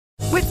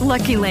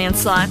Lucky Land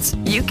Slots,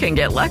 you can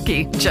get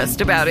lucky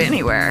just about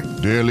anywhere.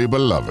 Dearly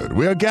beloved,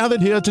 we are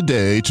gathered here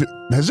today to...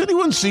 Has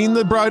anyone seen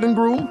the bride and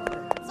groom?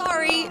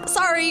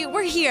 Sorry,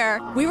 we're here.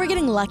 We were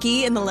getting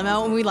lucky in the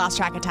limo and we lost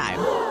track of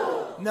time.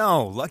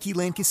 No, Lucky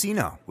Land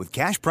Casino, with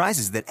cash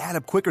prizes that add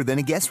up quicker than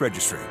a guest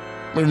registry.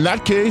 In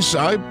that case,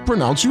 I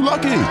pronounce you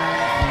lucky.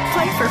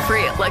 Play for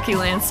free at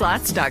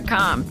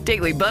LuckyLandSlots.com.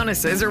 Daily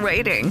bonuses are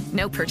waiting.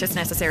 No purchase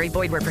necessary.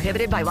 Void where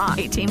prohibited by law.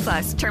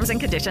 18+. Terms and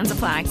conditions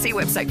apply. See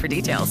website for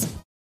details.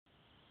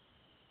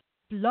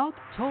 Blog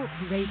Talk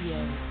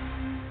Radio.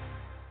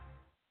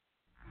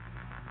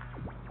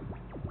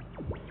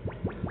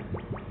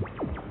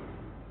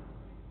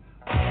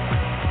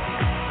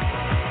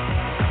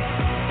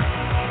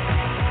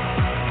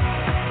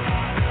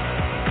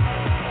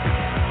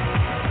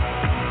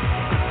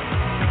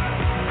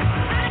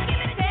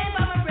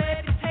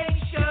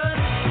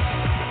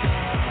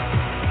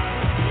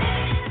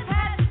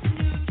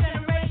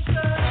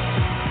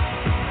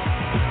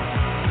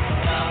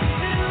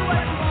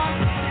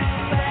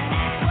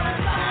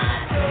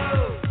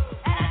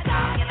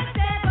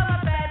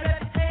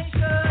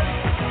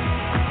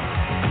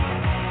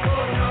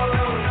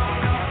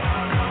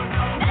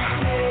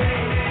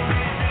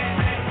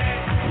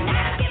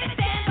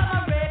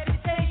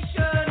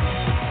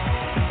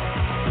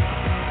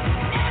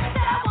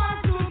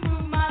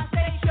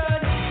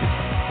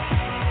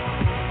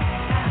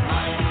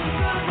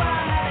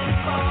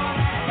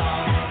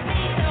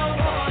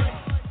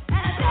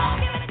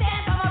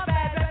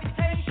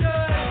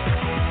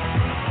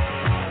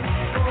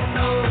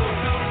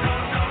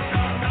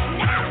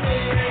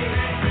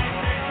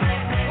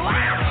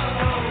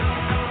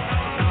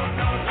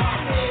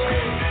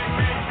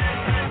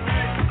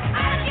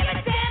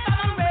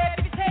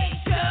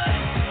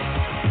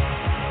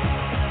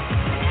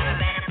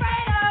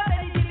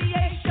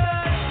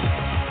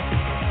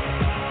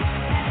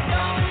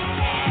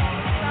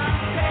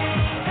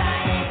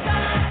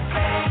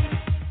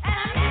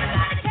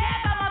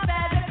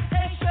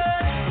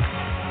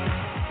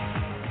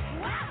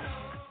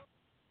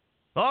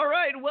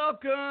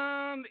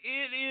 Welcome.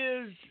 It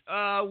is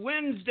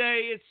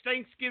Wednesday. It's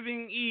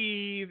Thanksgiving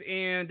Eve,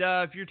 and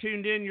if you're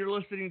tuned in, you're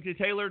listening to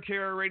Taylor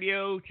Terror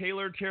Radio,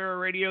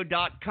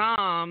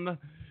 TaylorTerrorRadio.com.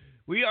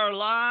 We are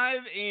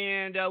live,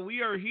 and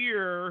we are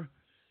here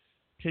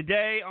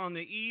today on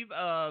the eve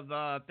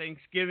of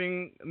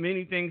Thanksgiving.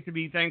 Many things to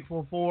be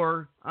thankful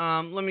for.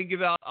 Let me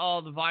give out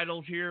all the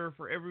vitals here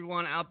for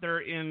everyone out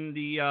there in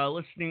the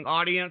listening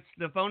audience.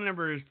 The phone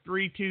number is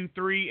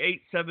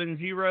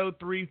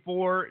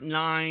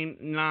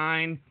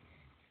 323-870-3499.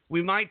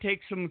 We might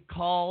take some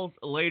calls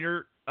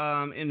later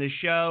in the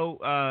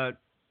show.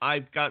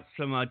 I've got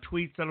some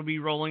tweets that'll be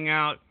rolling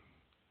out.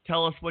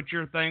 Tell us what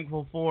you're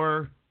thankful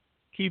for.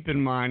 Keep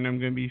in mind, I'm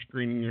going to be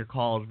screening your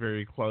calls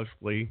very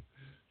closely.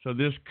 So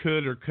this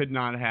could or could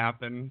not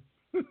happen.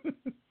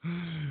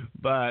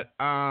 But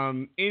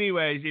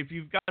anyways, if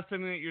you've got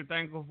something that you're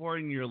thankful for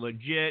and you're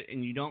legit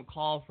and you don't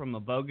call from a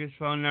bogus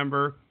phone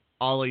number,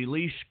 I'll at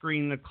least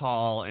screen the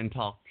call and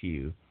talk to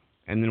you.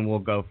 And then we'll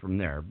go from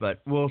there.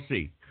 But we'll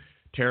see.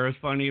 Tara's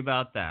funny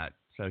about that.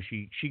 So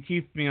she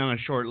keeps me on a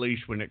short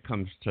leash when it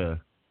comes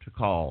to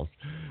calls.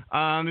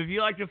 If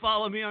you like to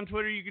follow me on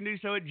Twitter, you can do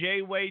so at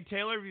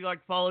JWadeTaylor. If you like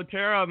to follow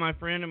Tara, my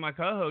friend and my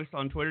co-host,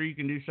 on Twitter, you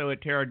can do so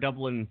at Tara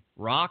Dublin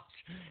Rocks.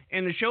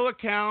 And the show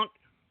account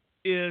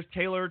is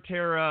Taylor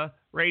Terra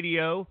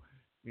Radio.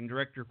 You can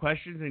direct your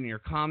questions and your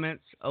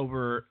comments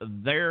over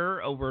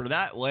there, over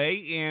that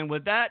way. And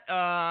with that,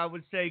 I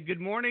would say good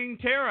morning,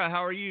 Tara.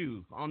 How are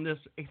you on this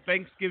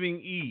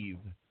Thanksgiving Eve?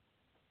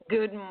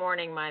 Good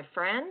morning, my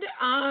friend.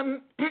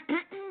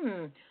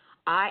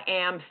 I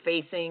am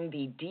facing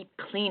the deep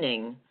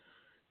cleaning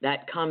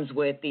that comes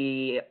with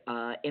the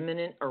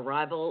imminent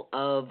arrival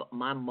of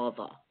my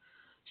mother.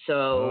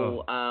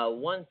 So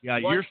once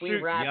we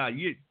wrap,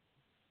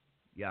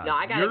 no,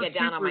 I gotta get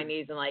down on my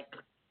knees and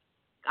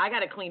I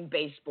gotta clean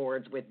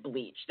baseboards with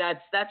bleach.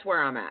 That's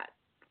where I'm at,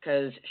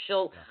 because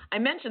I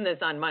mentioned this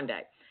on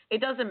Monday. It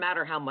doesn't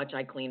matter how much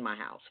I clean my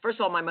house. First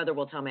of all, my mother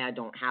will tell me I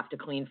don't have to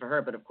clean for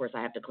her, but of course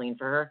I have to clean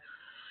for her.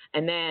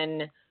 And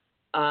then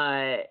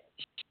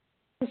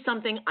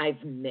something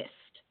I've missed.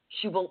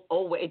 She will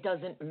always, it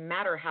doesn't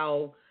matter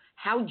how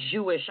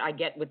Jewish I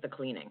get with the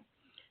cleaning.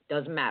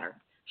 Doesn't matter.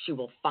 She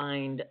will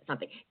find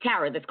something.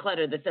 Tara, this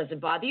clutter, this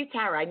doesn't bother you.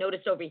 Tara, I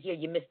noticed over here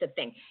you missed a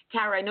thing.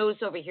 Tara, I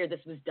noticed over here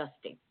this was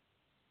dusty.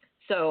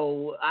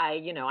 So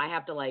I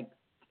have to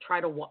try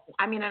to,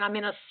 and I'm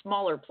in a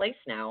smaller place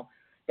now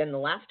than the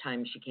last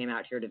time she came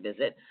out here to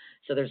visit.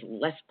 So there's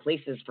less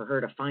places for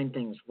her to find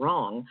things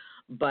wrong.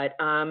 But,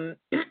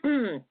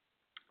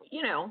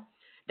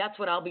 that's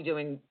what I'll be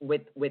doing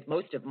with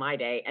most of my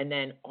day. And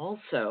then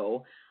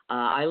also,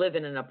 I live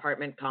in an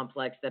apartment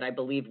complex that I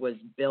believe was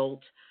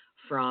built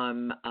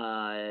from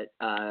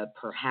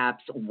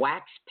perhaps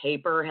wax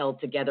paper held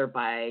together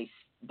by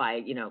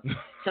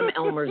some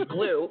Elmer's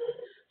glue.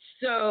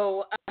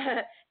 So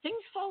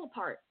things fall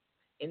apart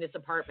in this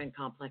apartment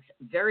complex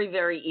very,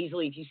 very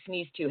easily. If you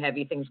sneeze too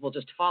heavy, things will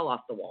just fall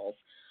off the walls.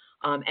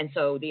 And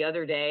so the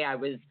other day I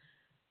was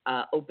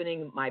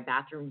opening my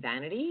bathroom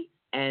vanity,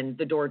 and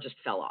the door just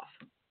fell off.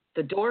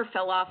 The door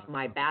fell off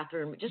my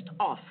bathroom, just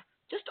off.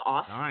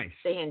 Nice.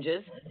 The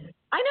hinges.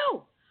 I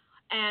know.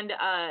 And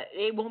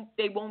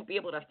they won't be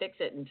able to fix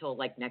it until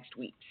like next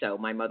week. So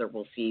my mother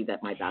will see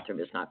that my bathroom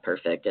is not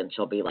perfect, and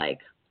she'll be like,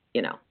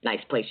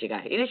 nice place you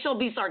got here. And she'll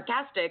be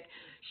sarcastic.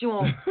 She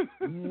won't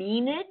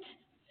mean it.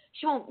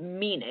 She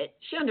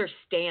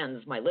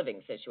understands my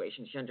living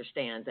situation. She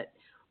understands that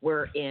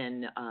we're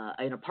in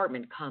an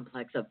apartment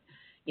complex of,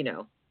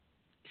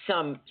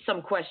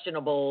 some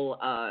questionable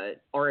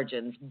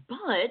origins.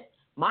 But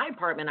my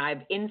apartment,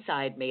 I've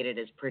inside made it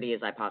as pretty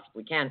as I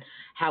possibly can.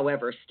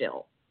 However,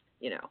 still,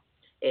 it's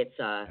it's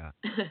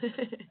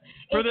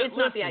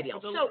not the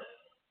ideal.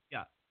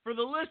 For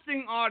the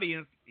listening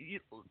audience,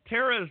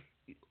 Tara's.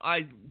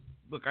 I've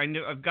gotten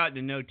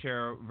to know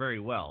Tara very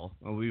well.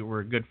 We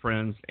were good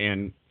friends,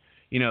 and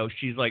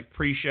she's like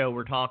pre-show.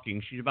 We're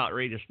talking. She's about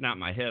ready to snap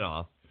my head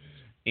off,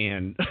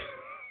 and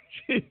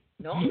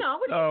no.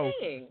 What are you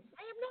saying?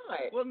 I am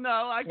not. Well,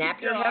 no,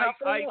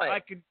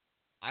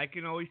 I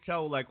can always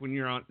tell, like, when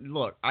you're on.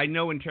 Look, I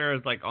know when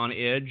Tara's like on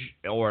edge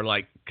or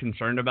like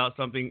concerned about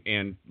something,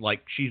 and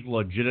like she's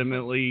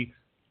legitimately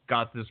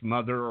got this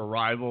mother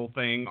arrival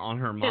thing on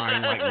her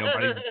mind,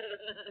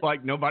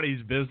 like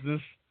nobody's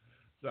business.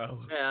 So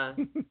yeah,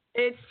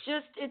 it's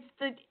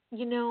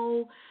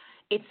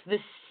the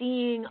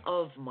seeing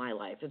of my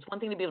life. It's one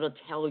thing to be able to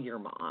tell your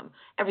mom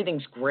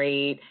everything's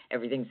great,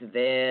 everything's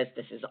this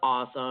is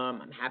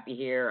awesome, I'm happy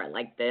here, I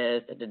like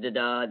this, Then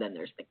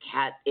there's the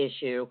cat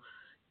issue.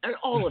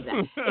 All of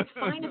that. It's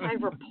fine if I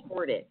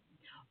report it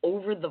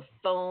over the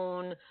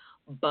phone,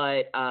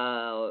 but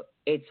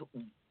it's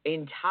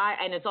entire.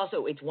 And it's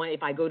also one.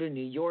 If I go to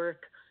New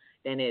York,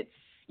 then it's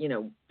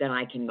then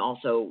I can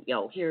also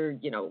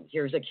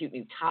here's a cute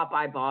new top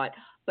I bought.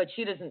 But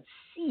she doesn't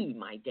see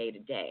my day to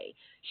day.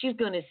 She's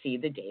going to see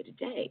the day to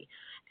day.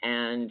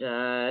 And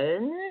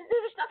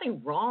there's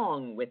nothing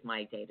wrong with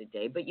my day to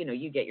day, but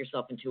you get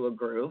yourself into a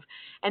groove,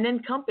 and then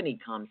company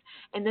comes,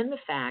 and then the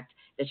fact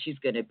that she's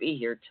going to be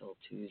here till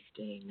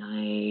Tuesday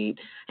night,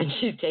 and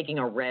she's taking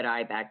a red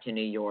eye back to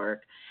New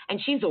York, and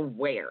she's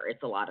aware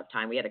it's a lot of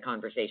time. We had a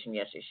conversation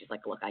yesterday. She's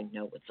like, "Look, I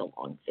know it's a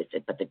long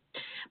visit, but it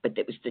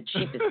was the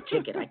cheapest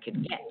ticket I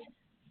could get."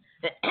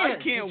 I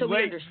can't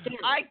wait.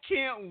 I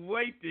can't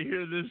wait to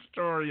hear this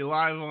story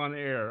live on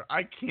air.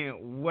 I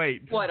can't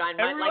wait. What, on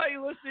everybody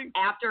listening?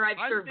 After I've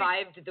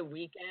survived the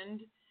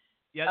weekend?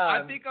 Yeah,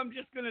 I think I'm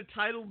just going to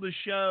title the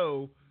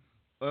show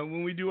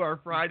when we do our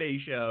Friday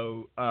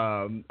show.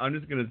 I'm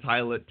just going to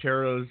title it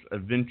 "Tara's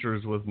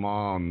Adventures with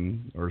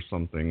Mom" or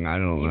something. I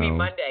don't know. You mean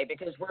Monday,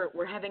 because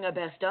we're having a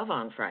best of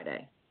on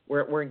Friday.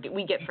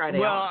 We get Friday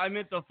off. Well, I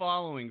meant the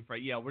following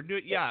Friday. Yeah, we're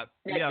doing. Yeah.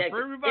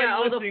 For everybody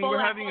listening, we're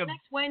having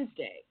next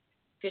Wednesday.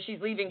 Because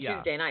she's leaving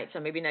Tuesday night, so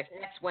maybe next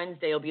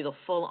Wednesday will be the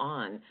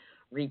full-on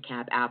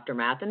recap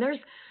aftermath. And there's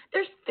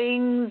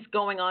things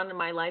going on in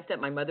my life that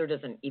my mother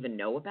doesn't even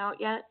know about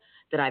yet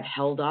that I've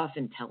held off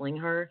in telling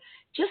her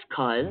just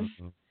because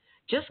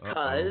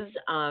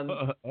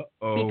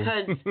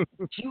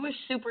Jewish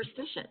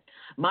superstition.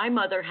 My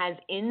mother has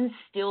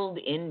instilled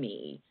in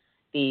me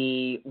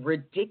the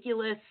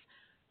ridiculous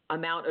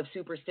amount of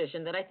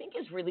superstition that I think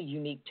is really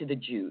unique to the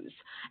Jews.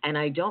 And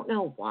I don't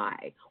know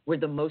why we're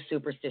the most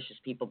superstitious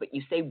people, but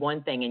you say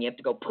one thing and you have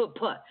to go, put,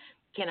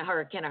 can I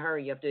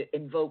hurry? You have to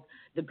invoke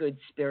the good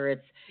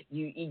spirits.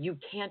 You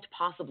can't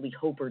possibly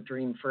hope or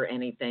dream for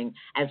anything.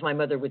 As my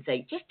mother would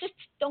say, just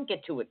don't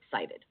get too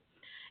excited,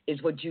 is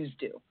what Jews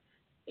do.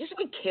 You just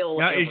kill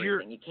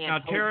everything. You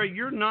can't. Now, Tara,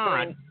 you're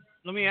not.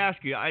 Let me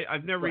ask you.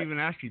 I've never even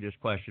asked you this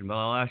question, but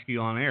I'll ask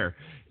you on air.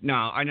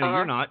 Now, I know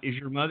you're not. Is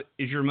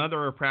your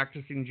mother a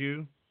practicing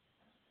Jew?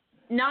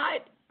 Not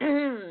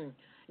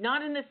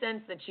not in the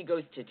sense that she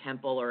goes to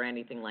temple or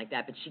anything like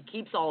that, but she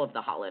keeps all of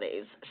the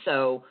holidays.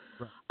 So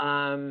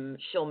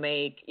she'll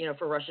make,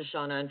 for Rosh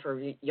Hashanah and for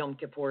Yom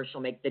Kippur,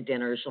 she'll make the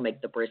dinners, she'll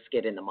make the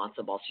brisket and the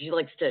matzo ball. She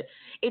likes to.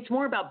 It's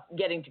more about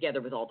getting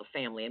together with all the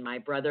family. And my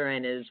brother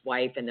and his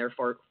wife and their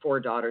four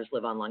daughters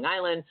live on Long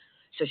Island.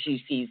 So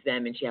she sees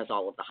them, and she has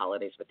all of the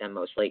holidays with them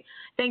mostly.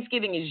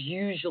 Thanksgiving is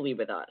usually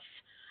with us.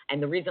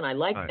 And the reason I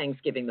like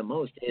Thanksgiving the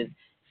most is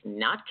it's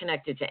not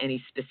connected to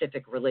any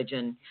specific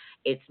religion.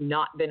 It's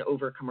not been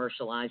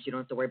over-commercialized. You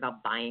don't have to worry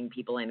about buying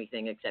people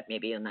anything except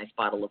maybe a nice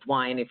bottle of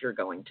wine if you're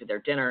going to their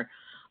dinner.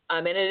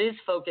 And it is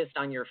focused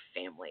on your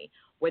family,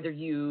 whether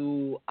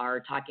you are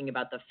talking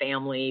about the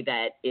family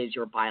that is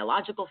your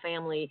biological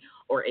family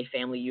or a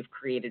family you've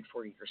created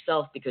for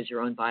yourself because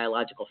your own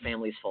biological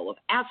family is full of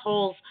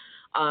assholes.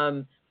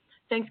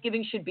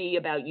 Thanksgiving should be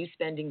about you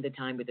spending the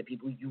time with the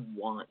people you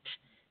want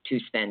to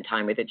spend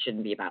time with. It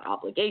shouldn't be about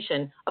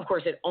obligation. Of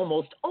course, it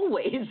almost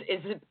always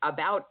is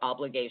about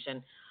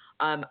obligation.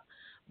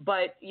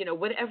 But,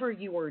 whatever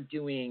you are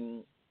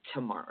doing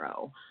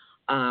tomorrow,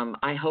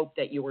 I hope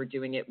that you are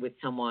doing it with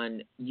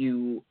someone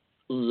you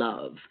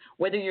love.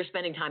 Whether you're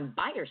spending time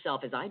by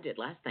yourself, as I did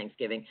last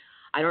Thanksgiving.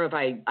 I don't know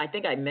if I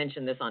think I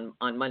mentioned this on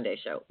Monday's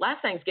show.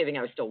 Last Thanksgiving,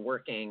 I was still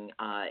working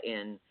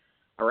in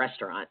a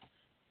restaurant,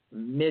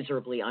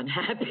 miserably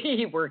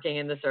unhappy working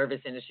in the service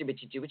industry,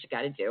 but you do what you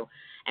got to do.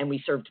 And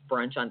we served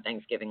brunch on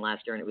Thanksgiving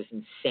last year, and it was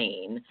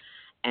insane.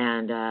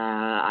 And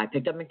I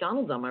picked up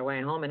McDonald's on my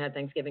way home and had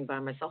Thanksgiving by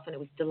myself, and it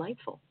was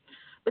delightful.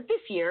 But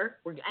this year,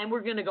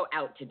 we're going to go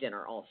out to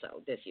dinner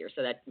also this year,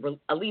 so that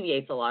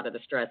alleviates a lot of the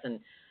stress. And,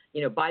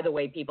 you know, by the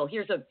way, people,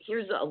 here's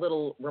a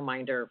little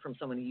reminder from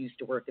someone who used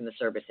to work in the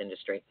service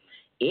industry.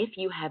 If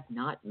you have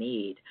not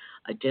made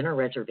a dinner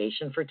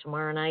reservation for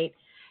tomorrow night,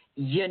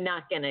 you're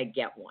not going to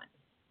get one.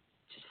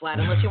 Just flat,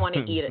 unless you want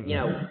to eat it, you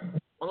know,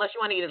 unless you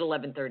want to eat at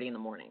 11:30 in the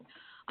morning.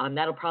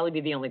 That'll probably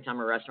be the only time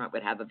a restaurant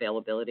would have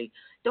availability.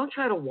 Don't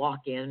try to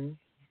walk in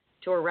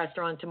to a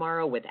restaurant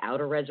tomorrow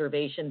without a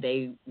reservation.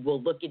 They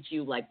will look at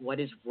you like, what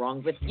is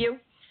wrong with you?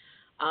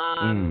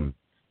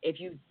 If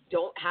you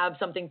don't have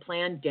something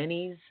planned,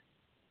 Denny's,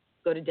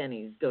 go to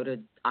Denny's, go to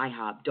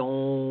IHOP.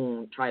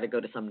 Don't try to go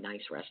to some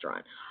nice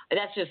restaurant.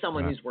 That's just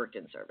someone who's worked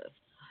in service.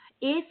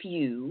 If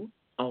you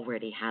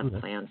already have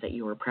plans that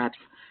you are perhaps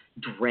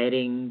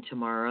dreading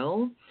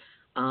tomorrow,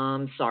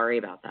 sorry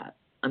about that.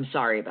 I'm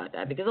sorry about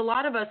that, because a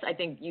lot of us, I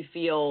think you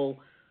feel,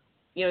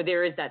 you know,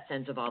 there is that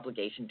sense of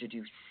obligation to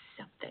do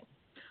something.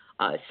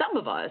 Some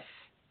of us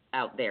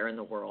out there in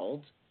the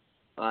world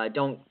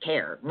don't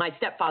care. My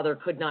stepfather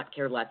could not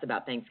care less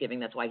about Thanksgiving.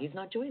 That's why he's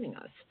not joining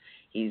us.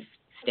 He's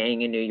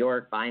staying in New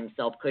York by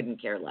himself,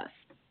 couldn't care less.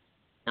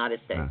 Not his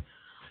thing.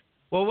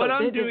 Well, what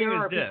I'm doing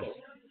is this.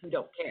 Who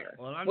don't care.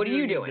 What are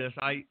you doing?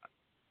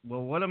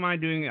 What am I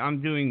doing?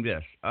 I'm doing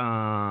this.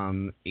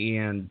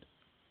 And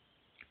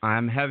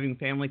I'm having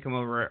family come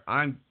over.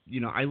 I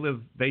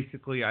live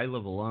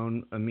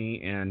alone,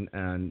 me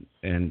and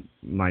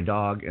my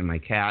dog and my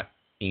cat,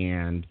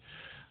 and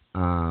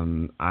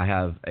I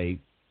have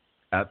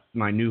at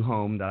my new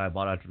home that I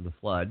bought after the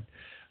flood.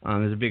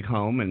 It's a big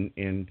home,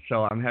 and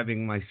so I'm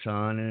having my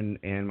son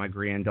and my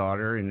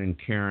granddaughter, and then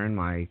Karen,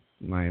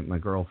 my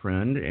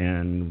girlfriend,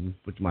 and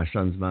with my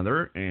son's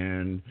mother,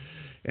 and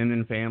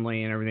then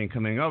family and everything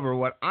coming over.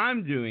 What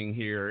I'm doing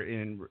here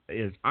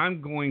is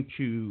I'm going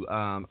to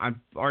I've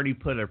already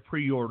put a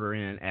pre-order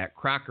in at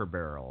Cracker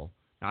Barrel.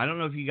 Now, I don't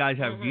know if you guys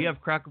have. Do you have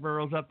Cracker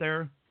Barrels up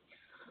there?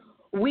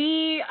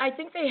 I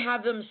think they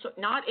have them,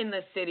 not in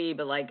the city,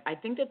 but I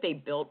think that they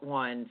built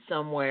one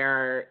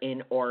somewhere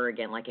in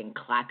Oregon, like in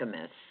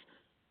Clackamas,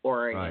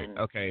 Oregon. Right.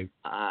 Okay.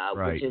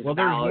 Which is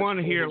there's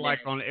one here,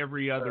 on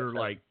every other,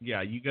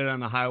 you go down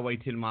the highway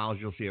 10 miles,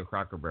 you'll see a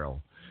Cracker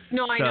Barrel.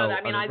 No, I know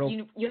that. I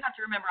mean, you have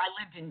to remember,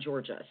 I lived in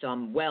Georgia, so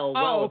I'm well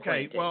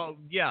okay. acquainted. Well,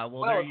 yeah.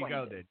 Well, there you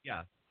go then.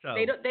 Yeah. So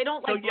they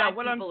don't like black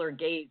people or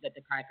gays at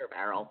the Cracker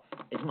Barrel,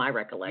 is my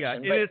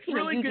recollection. Yeah, and it's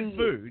really good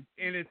food,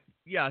 and it's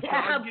so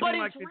but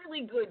it's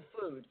really good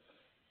food.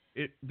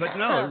 But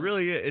no, it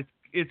really is.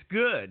 It's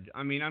good.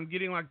 I mean, I'm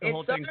getting the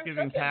whole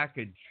Thanksgiving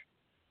package.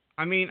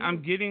 I mean,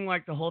 I'm getting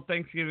the whole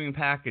Thanksgiving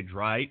package,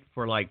 right,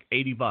 for $80.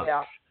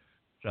 Yeah.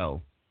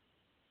 So.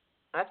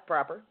 That's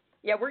proper.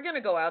 Yeah, we're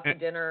gonna go out to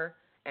dinner.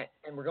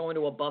 And we're going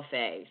to a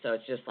buffet, so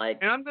it's just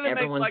and I'm gonna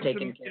everyone's make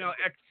taking some,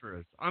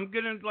 extras. I'm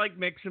gonna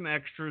make some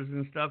extras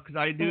and stuff because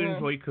I do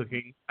enjoy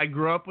cooking. I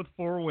grew up with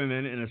 4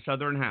 women in a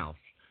southern house,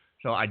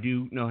 so I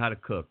do know how to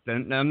cook.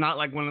 Then I'm not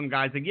like one of them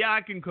guys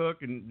I can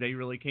cook, and they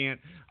really can't.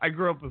 I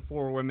grew up with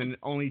 4 women,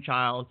 only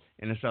child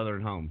in a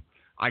southern home.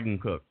 I can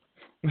cook.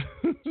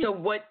 So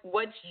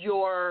what's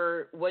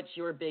your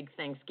big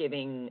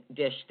Thanksgiving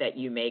dish that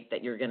you make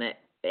that you're gonna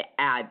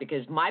add?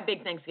 Because my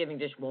big Thanksgiving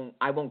dish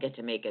I won't get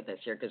to make it this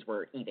year because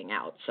we're eating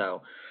out.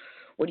 So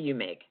what do you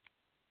make?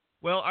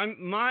 Well,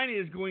 mine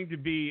is going to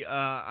be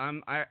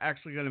I'm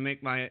actually going to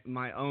make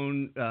my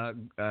own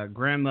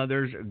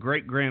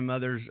great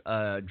grandmother's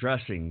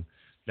dressing,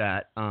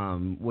 that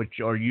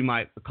or you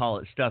might call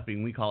it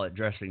stuffing. We call it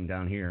dressing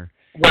down here.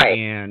 Right.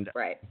 And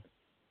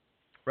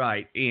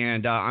Right,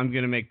 and I'm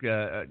gonna make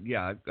a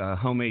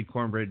homemade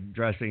cornbread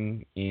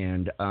dressing,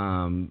 and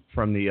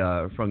from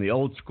the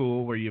old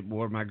school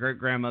where my great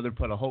grandmother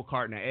put a whole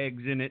carton of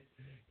eggs in it,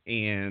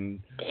 and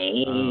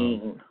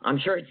I'm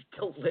sure it's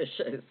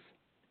delicious.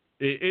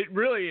 It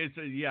really is.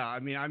 I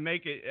mean, I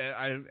make it.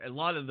 A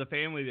lot of the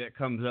family that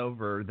comes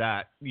over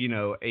that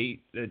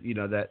ate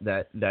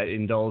that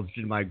indulged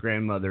in my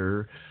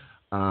grandmother.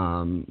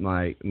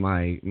 My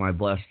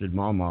blessed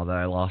mama that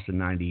I lost in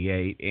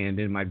 '98, and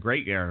then my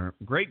great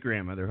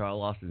grandmother who I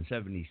lost in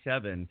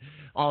 '77.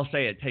 I'll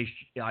say it tastes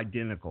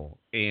identical,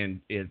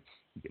 and it's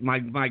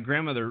my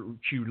grandmother.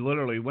 She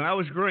literally, when I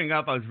was growing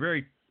up, I was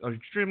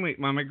extremely.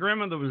 My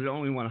grandmother was the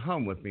only one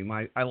home with me.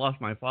 I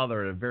lost my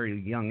father at a very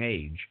young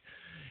age,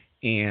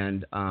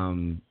 and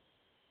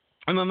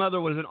my mother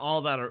wasn't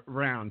all that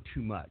around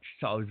too much.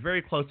 So I was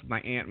very close to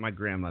my aunt and my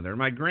grandmother.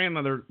 My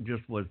grandmother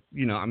just was,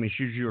 she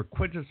was your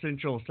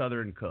quintessential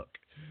Southern cook.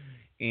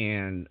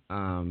 And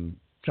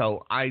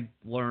so I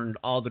learned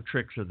all the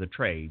tricks of the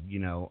trade,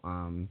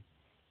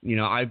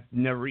 I've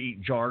never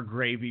eaten jar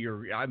gravy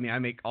I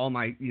make all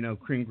my,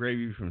 cream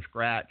gravy from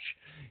scratch.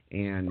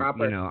 And,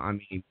 Proper.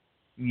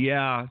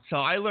 So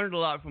I learned a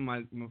lot from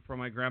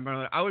my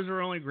grandmother. I was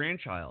her only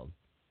grandchild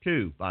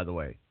too, by the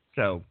way.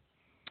 So.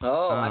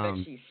 Oh, I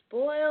bet she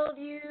spoiled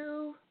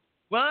you.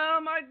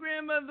 Well, my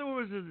grandmother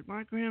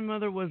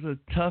was a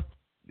tough.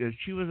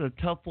 She was a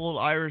tough old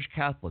Irish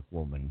Catholic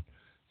woman.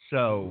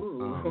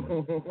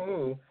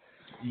 So,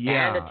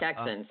 yeah. And a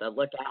Texan, so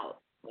look out.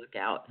 Look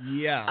out.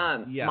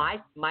 Yeah.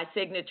 My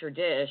signature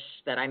dish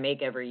that I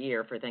make every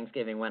year for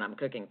Thanksgiving when I'm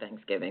cooking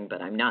Thanksgiving,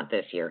 but I'm not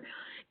this year,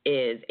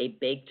 is a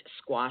baked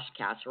squash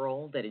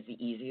casserole that is the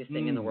easiest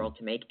thing in the world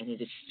to make, and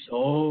it is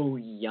so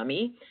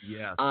yummy.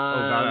 Yeah. God,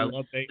 I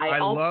love that. I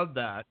love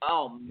that.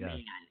 Oh,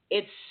 man.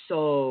 It's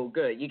so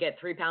good. You get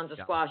 3 pounds of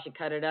squash, you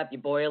cut it up, you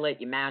boil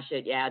it, you mash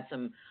it, you add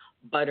some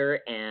butter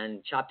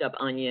and chopped up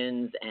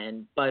onions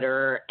and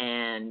butter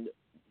and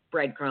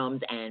breadcrumbs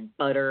and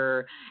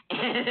butter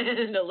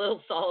and a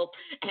little salt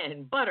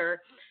and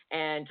butter,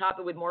 and top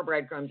it with more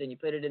breadcrumbs, and you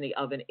put it in the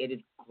oven. It is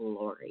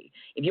glory.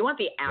 If you want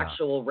the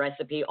actual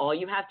recipe, all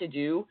you have to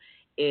do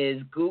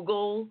is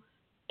Google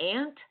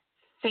Aunt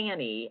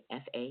Fanny,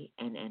 Fanny,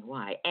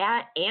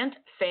 Aunt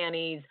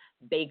Fanny's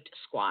baked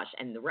squash,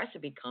 and the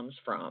recipe comes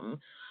from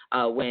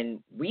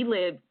when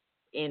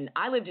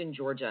I lived in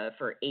Georgia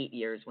for 8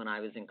 years when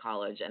I was in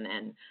college, and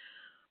then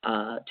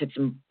took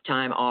some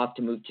time off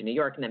to move to New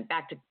York, and then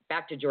back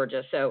to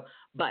Georgia.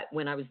 But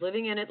when I was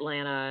living in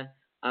Atlanta,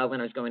 when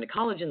I was going to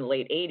college in the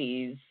late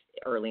 80s,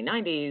 early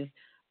 90s,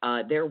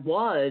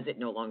 it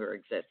no longer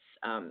exists,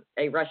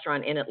 a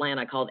restaurant in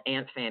Atlanta called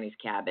Aunt Fanny's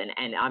Cabin.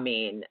 And I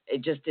mean,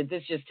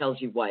 this just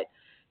tells you what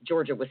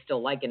Georgia was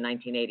still like in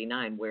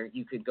 1989, where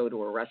you could go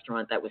to a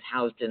restaurant that was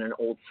housed in an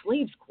old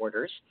slave's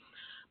quarters,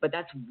 but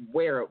that's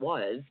where it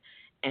was.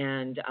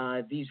 And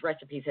these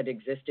recipes had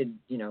existed,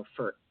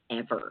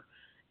 forever.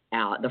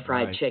 The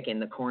fried chicken,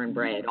 the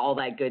cornbread, all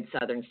that good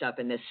Southern stuff.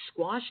 And this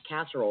squash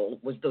casserole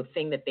was the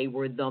thing that they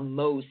were the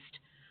most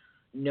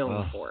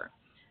known for.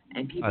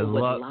 And people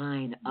would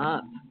line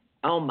up.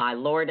 Oh, my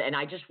Lord. And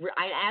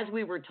as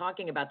we were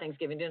talking about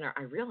Thanksgiving dinner,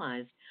 I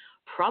realized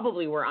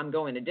probably where I'm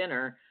going to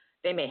dinner,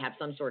 they may have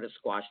some sort of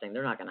squash thing.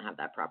 They're not going to have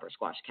that proper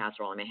squash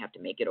casserole. I may have to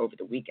make it over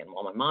the weekend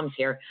while my mom's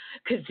here.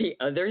 Because the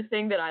other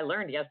thing that I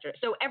learned yesterday,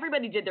 so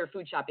everybody did their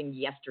food shopping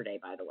yesterday,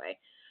 by the way.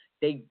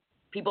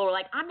 People were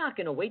like, I'm not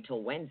going to wait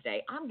till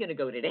Wednesday. I'm going to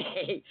go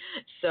today.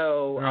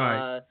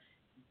 So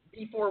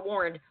be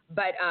forewarned.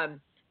 But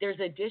there's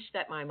a dish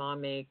that my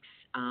mom makes.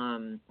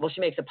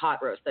 She makes a pot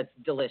roast that's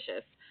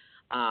delicious.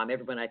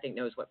 Everyone, I think,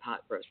 knows what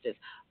pot roast is.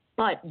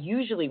 But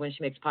usually when she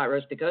makes pot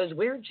roast, because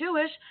we're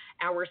Jewish,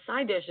 our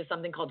side dish is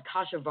something called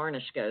kasha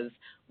varnishkas,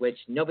 which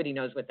nobody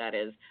knows what that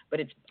is.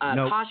 But it's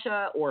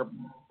kasha or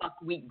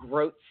buckwheat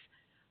groats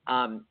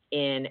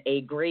in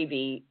a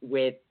gravy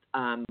with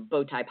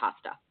bow tie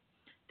pasta.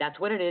 That's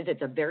what it is.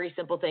 It's a very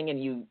simple thing,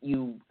 and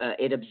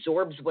it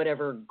absorbs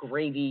whatever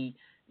gravy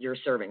you're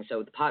serving.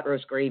 So the pot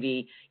roast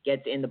gravy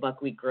gets in the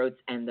buckwheat groats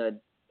and the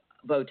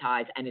bow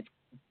ties, and it's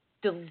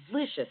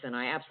delicious, and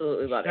I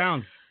absolutely love it.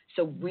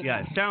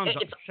 It sounds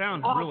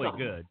awesome. Really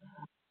good.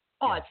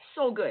 Oh, it's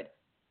so good.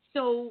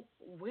 So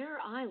where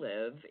I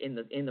live in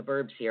the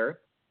burbs here,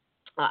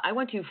 I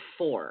went to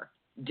 4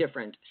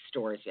 different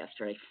stores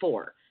yesterday,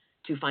 4,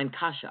 to find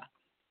kasha.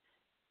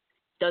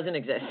 Doesn't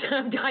exist.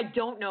 I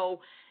don't know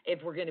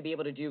if we're going to be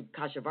able to do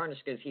kasha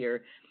varnishkas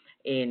here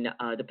in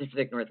the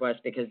Pacific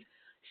Northwest, because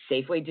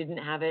Safeway didn't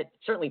have it.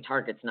 Certainly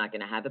Target's not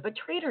going to have it, but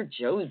Trader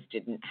Joe's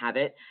didn't have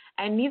it,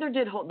 and neither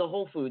did the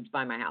Whole Foods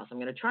by my house. I'm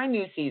going to try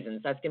New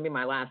Seasons. That's going to be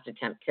my last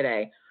attempt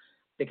today,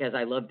 because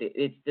I love it.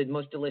 It's the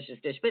most delicious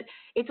dish. But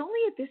it's only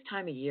at this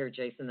time of year,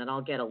 Jason, that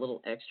I'll get a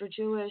little extra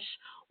Jewish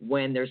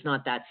when there's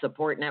not that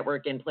support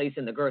network in place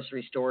in the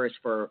grocery stores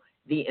for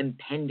the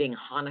impending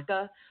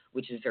Hanukkah,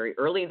 which is very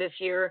early this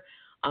year.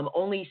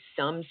 Only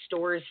some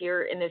stores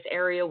here in this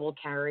area will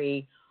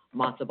carry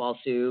matzo ball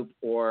soup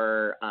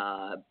or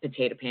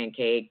potato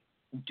pancake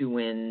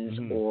doughnuts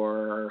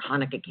or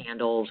Hanukkah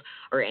candles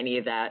or any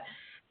of that.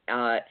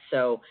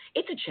 So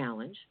it's a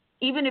challenge,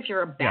 even if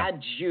you're a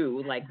bad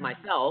Jew like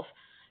myself,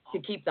 to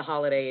keep the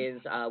holidays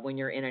when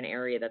you're in an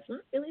area that's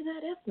not really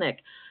that ethnic.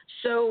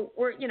 So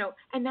we're,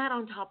 and that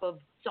on top of,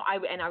 I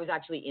was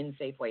actually in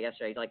Safeway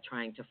yesterday, like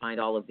trying to find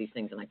all of these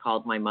things. And I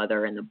called my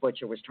mother, and the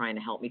butcher was trying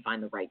to help me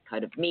find the right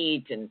cut of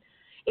meat. And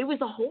it was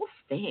a whole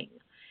thing.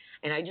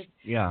 And I just,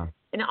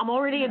 and I'm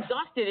already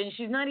exhausted, and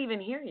she's not even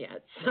here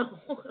yet. So,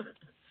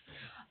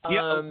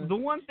 the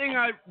one thing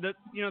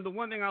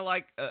I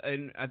like,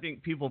 and I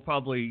think people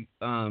probably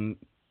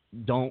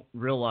don't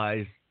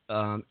realize,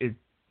 is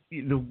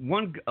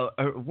one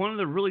of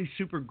the really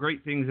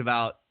great things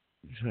about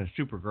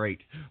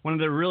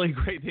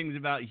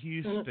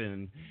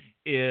Houston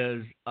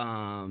is,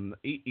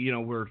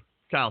 we're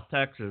South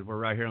Texas. We're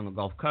right here on the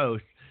Gulf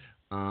Coast.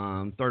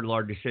 3rd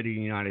largest city in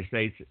the United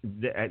States.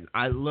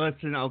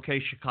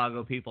 Okay,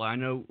 Chicago people, I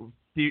know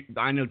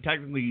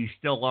technically you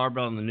still are,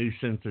 but on the new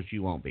census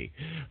you won't be.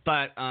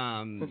 But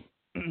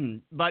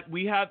but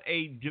we have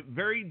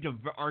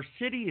our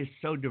city is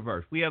so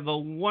diverse. We have a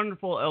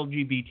wonderful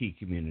LGBT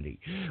community.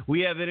 We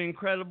have an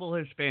incredible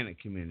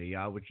Hispanic community,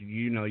 which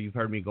you've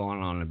heard me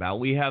going on about.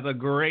 We have a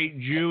great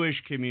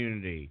Jewish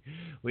community.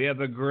 We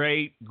have a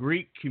great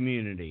Greek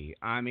community.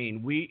 I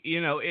mean,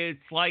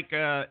 it's like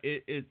a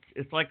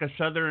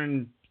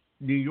southern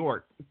New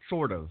York,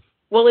 sort of.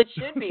 Well, it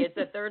should be. It's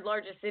the third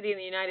largest city in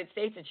the United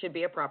States. It should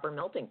be a proper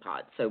melting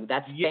pot. So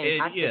that's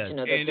fantastic to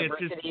know that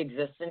diversity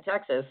exists in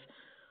Texas.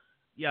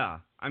 Yeah,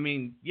 I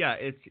mean,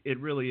 it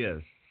really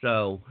is.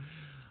 So,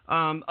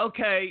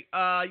 okay,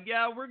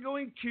 we're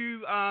going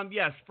to,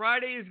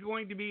 Friday is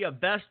going to be a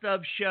best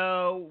of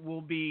show.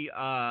 We'll be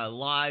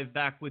live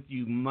back with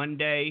you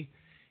Monday,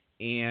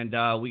 and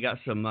we got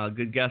some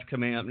good guests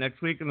coming up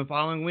next week and the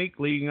following week,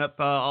 leading up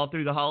all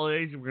through the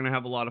holidays. We're going to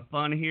have a lot of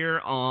fun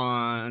here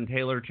on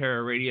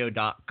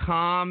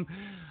TaylorTerrorRadio.com.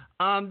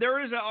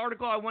 There is an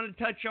article I want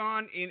to touch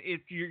on, and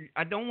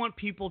I don't want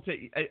people to.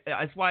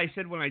 That's why I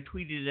said when I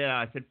tweeted it,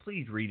 I said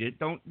please read it.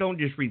 Don't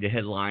just read the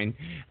headline.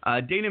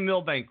 Dana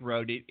Milbank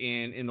wrote it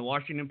in the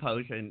Washington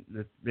Post, and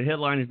the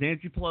headline is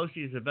Nancy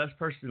Pelosi is the best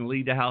person to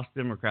lead the House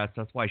Democrats.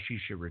 That's why she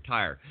should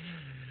retire.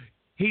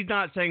 He's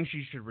not saying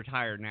she should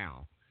retire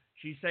now.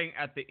 She's saying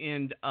at the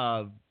end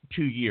of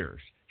 2 years.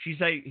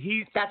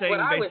 That's what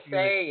I was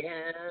saying.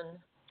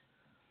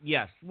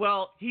 Yes.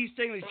 Well, he's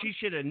saying that she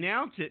should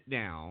announce it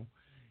now.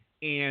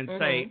 And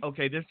say,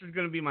 okay, this is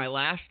going to be my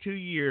last 2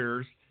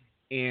 years,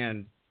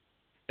 but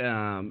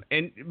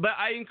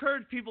I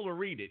encourage people to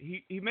read it.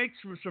 He makes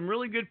some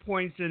really good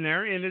points in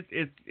there, and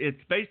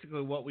it's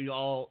basically what we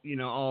all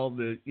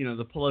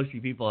the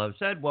Pelosi people have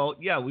said. Well,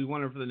 yeah, we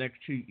want her for the next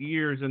 2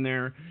 years in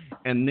there,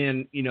 and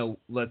then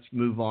let's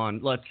move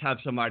on. Let's have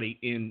somebody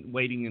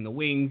waiting in the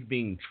wings,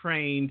 being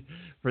trained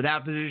for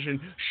that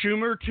position.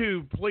 Schumer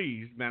too,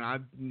 please,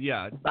 man.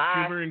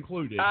 Schumer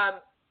included.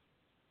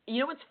 You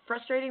know what's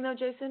frustrating, though,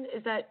 Jason,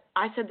 is that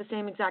I said the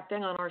same exact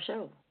thing on our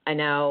show. And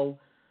now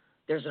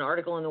there's an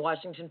article in the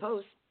Washington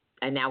Post,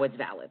 and now it's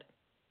valid.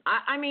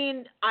 I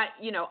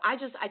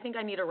think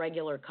I need a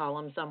regular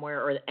column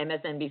somewhere, or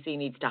MSNBC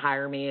needs to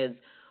hire me as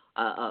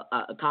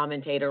a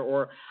commentator,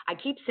 or I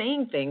keep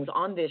saying things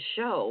on this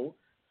show,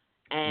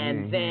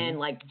 and then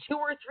like 2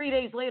 or 3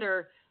 days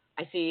later,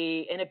 I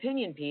see an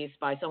opinion piece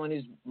by someone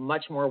who's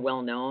much more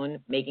well-known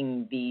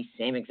making the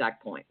same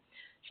exact point.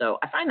 So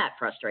I find that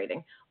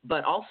frustrating,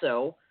 but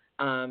also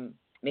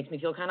makes me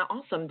feel kind of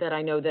awesome that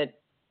I know that,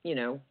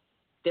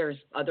 there's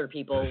other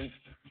people,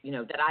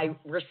 that I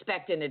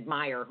respect and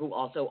admire who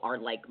also are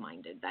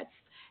like-minded. That's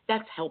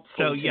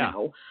helpful to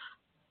know.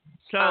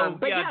 So,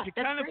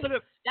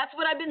 that's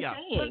what I've been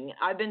saying.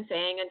 I've been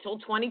saying until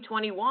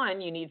 2021,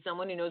 you need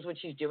someone who knows what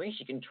she's doing.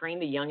 She can train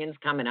the youngins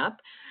coming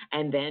up,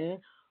 and then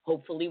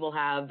hopefully we'll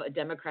have a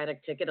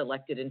Democratic ticket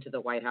elected into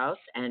the White House,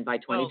 and by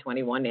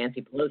 2021,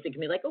 Nancy Pelosi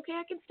can be like, okay,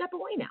 I can step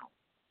away now.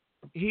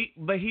 He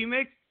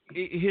makes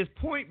his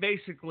point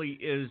basically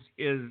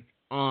is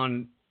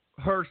on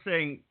her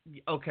saying,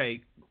 okay,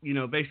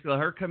 basically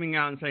her coming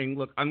out and saying,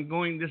 look,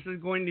 this is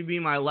going to be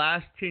my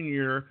last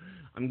tenure.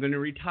 I'm going to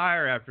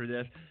retire after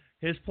this.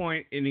 His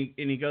point, and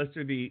he goes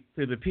through the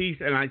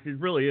piece, and it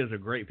really is a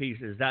great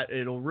piece, is that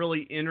it'll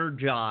really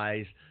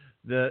energize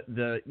the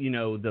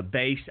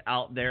base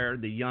out there,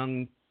 the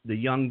young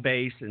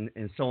base,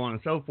 and so on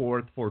and so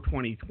forth for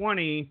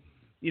 2020,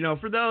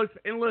 for those,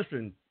 and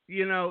listen,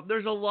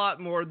 there's a lot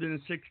more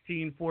than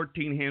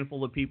 14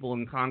 handful of people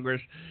in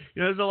Congress.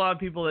 There's a lot of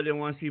people that didn't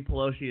want to see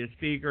Pelosi as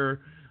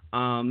speaker.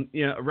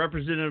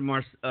 Representative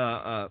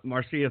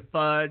Marcia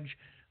Fudge,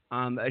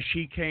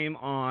 she came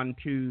on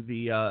to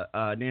the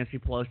Nancy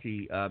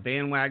Pelosi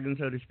bandwagon,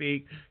 so to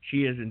speak.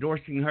 She is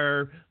endorsing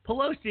her.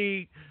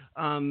 Pelosi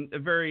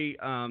very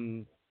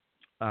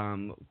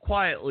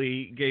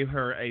quietly gave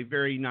her a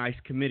very nice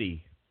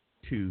committee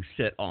to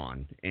sit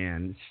on.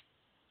 And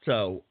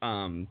so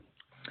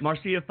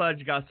Marcia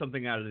Fudge got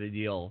something out of the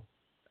deal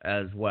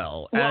as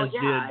well. Well,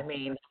 I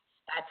mean,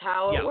 that's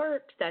how it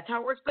works. That's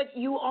how it works. But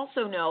you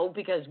also know,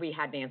 because we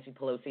had Nancy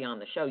Pelosi on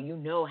the show,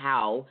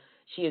 how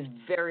she is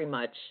very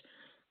much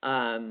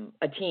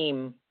a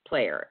team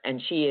player.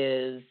 And she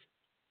is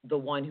the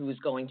one who is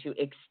going to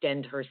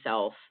extend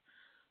herself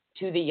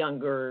to the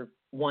younger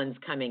ones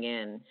coming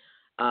in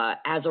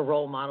as a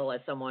role model, as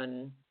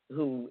someone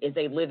who is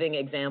a living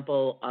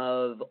example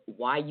of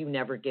why you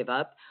never give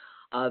up,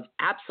 of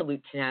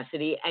absolute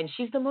tenacity. And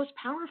she's the most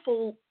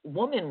powerful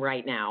woman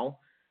right now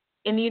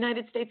in the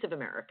United States of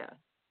America.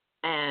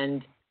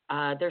 And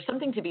there's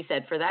something to be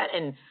said for that.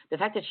 And the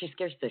fact that she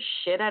scares the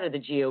shit out of the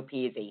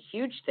GOP is a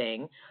huge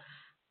thing.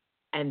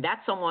 And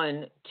that's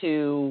someone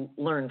to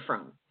learn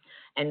from.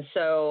 And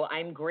so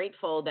I'm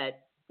grateful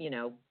that,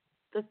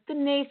 the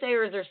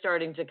naysayers are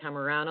starting to come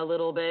around a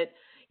little bit.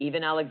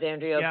 Even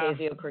Alexandria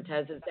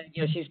Ocasio-Cortez has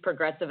said, she's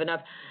progressive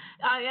enough.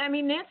 I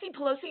mean, Nancy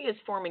Pelosi is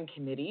forming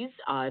committees.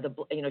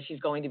 She's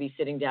going to be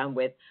sitting down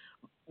with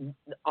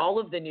all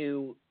of the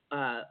new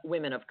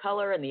women of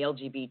color and the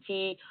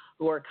LGBT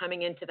who are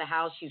coming into the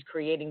House. She's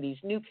creating these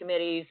new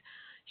committees.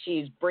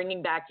 She's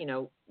bringing back,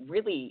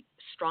 really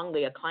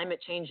strongly a climate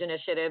change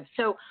initiative.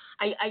 So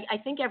I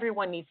think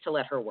everyone needs to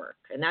let her work.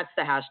 And that's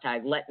the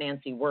hashtag, let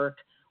Nancy work.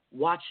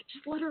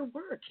 Just let her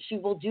work. She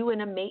will do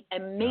an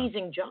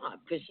amazing job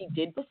because she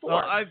did before.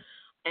 Well, I've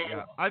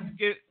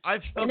spoken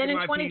and then in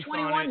my 2021, piece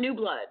on it. new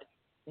blood,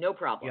 no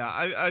problem.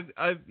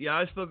 Yeah,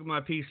 I've spoken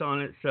my piece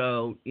on it.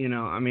 So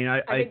I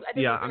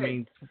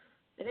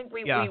think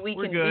we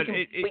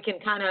can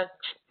kind of.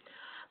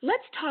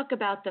 Let's talk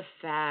about the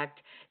fact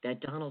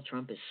that Donald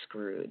Trump is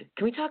screwed.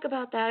 Can we talk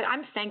about that?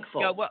 I'm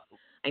thankful. Yeah, well,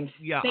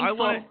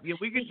 thankful.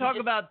 We can talk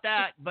about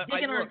that, but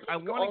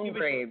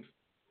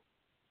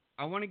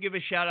I want to give a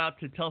shout out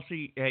to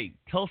Tulsi. Hey,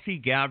 Tulsi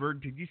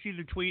Gabbard. Did you see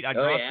the tweet? I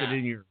dropped it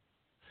in your.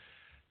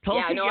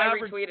 Tulsi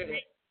Gabbard, I retweeted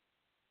it.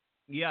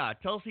 Yeah,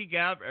 Tulsi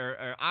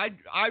Gabbard. I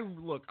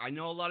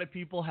know a lot of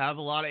people have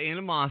a lot of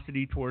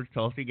animosity towards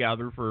Tulsi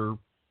Gabbard for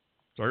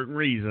certain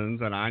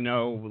reasons, and I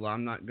know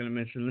I'm not going to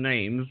mention the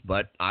names,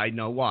 but I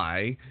know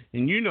why,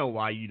 and you know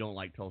why you don't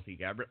like Tulsi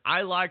Gabbard.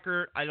 I like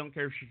her. I don't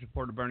care if she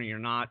supported Bernie or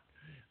not.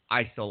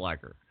 I still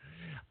like her.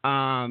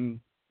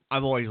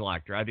 I've always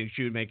liked her. I think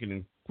she would make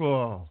an.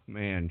 Oh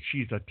man,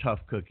 she's a tough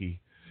cookie,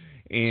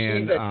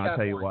 and I'll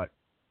tell you what.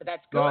 But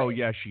that's good. Oh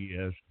yeah, she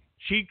is.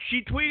 She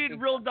tweeted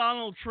real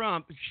Donald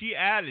Trump. She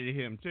added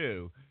him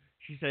too.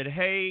 She said,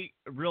 "Hey,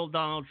 real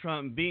Donald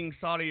Trump, being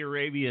Saudi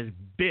Arabia's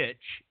bitch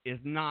is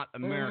not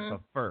America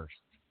first."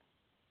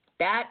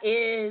 That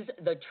is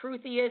the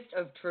truthiest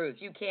of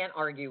truths. You can't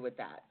argue with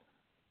that.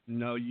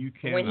 No, you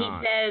cannot. When he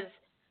says,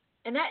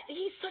 and that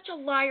he's such a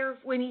liar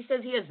when he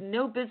says he has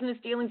no business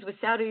dealings with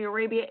Saudi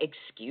Arabia.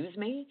 Excuse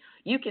me?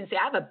 You can say,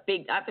 I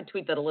have a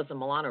tweet that Alyssa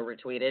Milano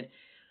retweeted.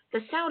 The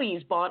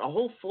Saudis bought a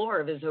whole floor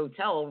of his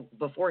hotel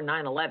before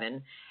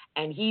 9/11,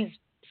 and he's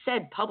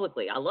said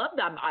publicly, I love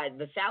them.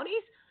 The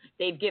Saudis,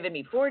 they've given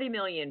me $40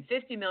 million,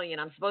 $50 million.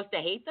 I'm supposed to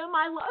hate them?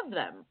 I love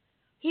them.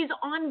 He's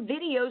on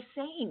video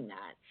saying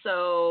that.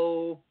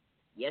 So,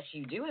 yes,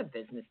 you do have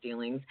business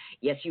dealings.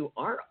 Yes, you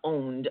are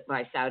owned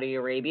by Saudi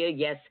Arabia.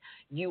 Yes,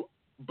 you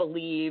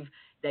believe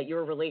that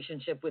your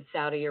relationship with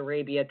Saudi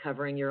Arabia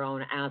covering your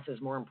own ass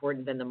is more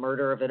important than the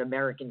murder of an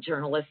American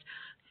journalist.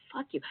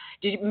 Fuck you.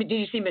 Did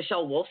you see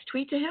Michelle Wolf's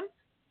tweet to him?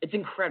 It's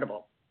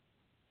incredible.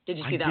 Did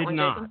you see that one,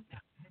 Jason?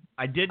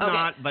 I did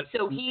not, but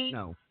so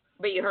no.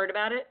 But you heard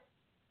about it?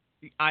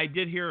 I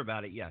did hear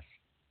about it, yes.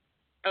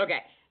 Okay.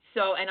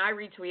 So, and I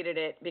retweeted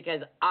it because,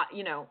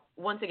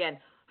 once again,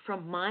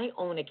 from my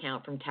own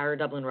account from Tara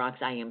Dublin Rocks,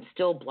 I am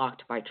still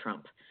blocked by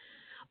Trump,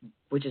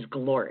 which is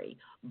glory.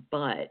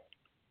 But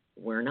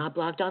we're not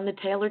blocked on the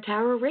Taylor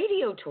Tower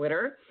Radio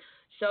Twitter.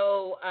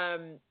 So,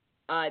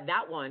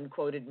 that one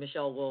quoted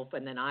Michelle Wolf,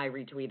 and then I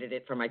retweeted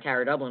it from my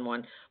Tara Dublin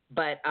one.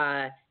 But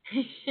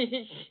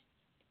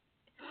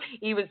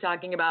he was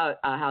talking about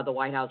how the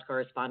White House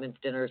Correspondents'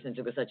 Dinner, since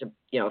it was such a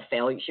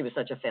failure, she was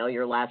such a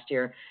failure last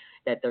year,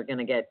 that they're going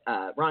to get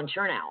Ron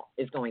Chernow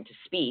is going to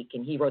speak,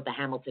 and he wrote the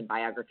Hamilton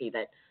biography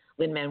that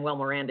Lin-Manuel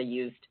Miranda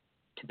used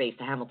to base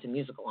the Hamilton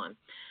musical on.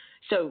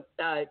 So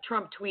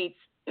Trump tweets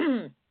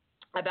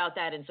about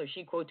that, and so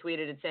she quote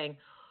tweeted it saying,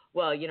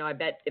 "Well, I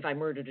bet if I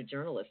murdered a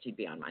journalist, he'd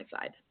be on my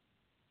side."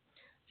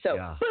 So,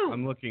 yeah, boom.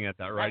 I'm looking at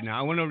that right now.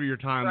 I went over to your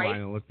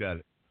timeline and looked at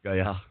it.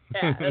 Yeah,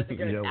 that's a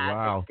good.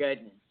 Wow.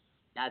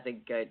 That's a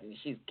good.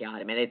 She's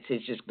got him, and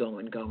it's just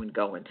going.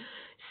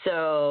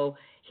 So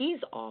he's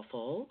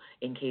awful.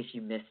 In case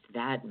you missed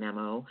that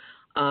memo,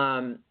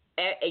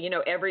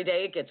 every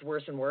day it gets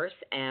worse and worse.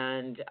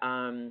 And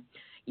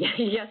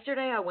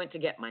yesterday I went to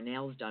get my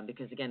nails done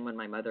because, again, when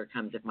my mother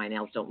comes, if my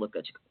nails don't look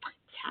good, she goes,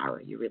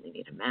 "Tara, you really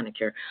need a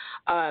manicure."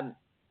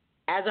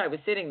 As I was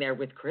sitting there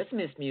with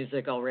Christmas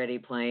music already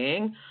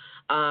playing,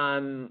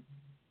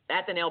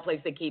 at the nail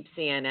place they keep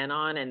CNN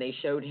on, and they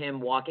showed him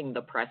walking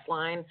the press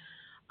line.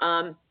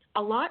 A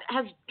lot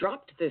has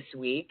dropped this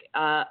week.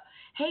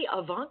 Hey,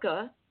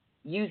 Ivanka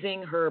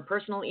using her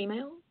personal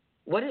email.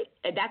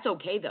 That's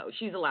okay though.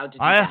 She's allowed to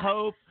do that.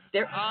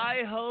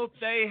 I hope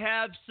they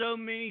have so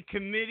many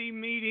committee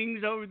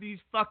meetings over these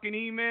fucking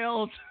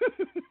emails.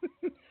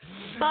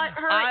 But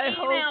her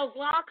emails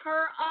lock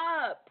her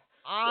up.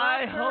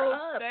 I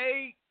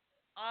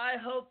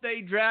hope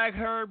they drag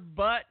her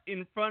butt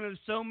in front of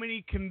so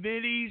many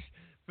committees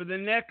for the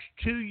next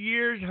 2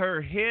 years.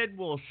 Her head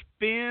will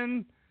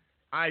spin.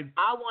 I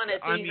want to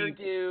see her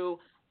do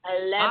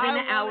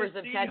 11 hours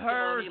of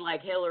testimony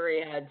like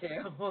Hillary had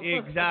to.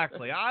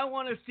 Exactly. I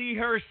want to see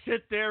her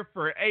sit there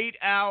for 8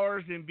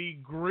 hours and be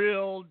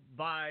grilled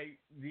by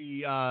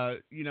the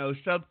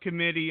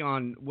subcommittee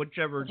on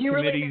whichever committees are going. Do you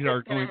really think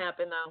that's going to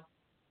happen, though?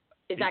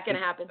 Is that going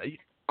to happen?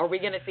 Are we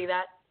going to see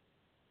that?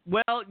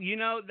 Well,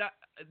 that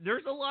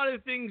there's a lot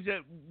of things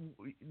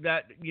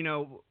that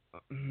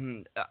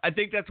I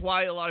think that's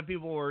why a lot of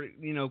people were,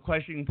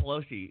 questioning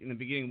Pelosi in the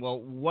beginning. Well,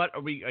 what are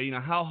we,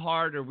 how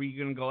hard are we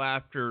going to go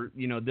after,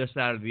 this,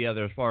 that, or the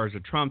other as far as the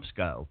Trumps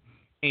go?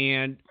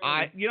 And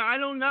I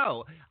don't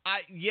know.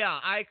 I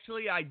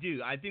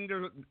do. I think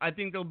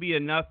there'll be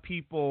enough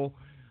people.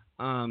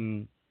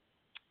 I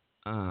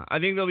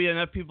think there'll be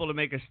enough people to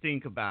make a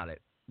stink about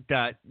it.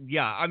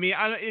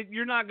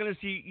 you're not going to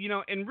see,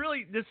 and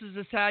really this is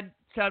a sad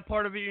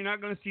part of it. You're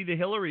not going to see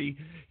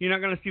you're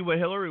not going to see what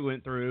Hillary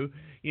went through,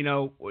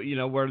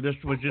 where this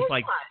was just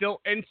like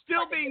still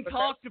being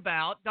talked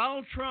about.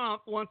 Donald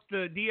Trump wants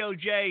the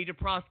DOJ to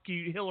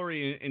prosecute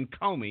Hillary and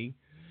Comey.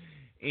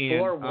 And,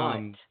 for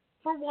what?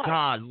 For what?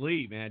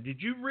 Godly, man.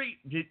 Did you read?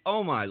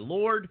 Oh my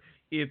Lord!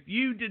 If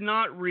you did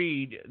not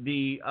read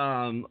the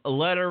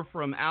letter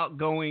from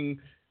outgoing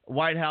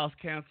White House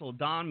counsel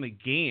Don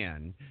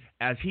McGahn,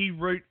 as he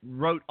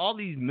wrote all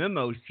these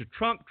memos to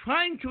Trump,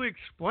 trying to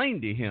explain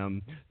to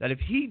him that if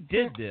he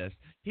did this,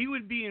 he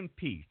would be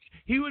impeached.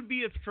 He would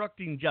be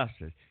obstructing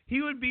justice.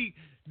 He would be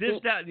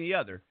this, that, and the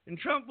other. And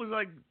Trump was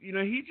like,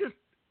 he just,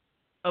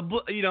 he's a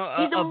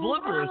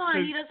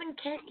moron. He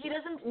doesn't care. He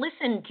doesn't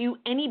listen to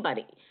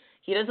anybody.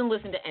 He doesn't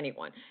listen to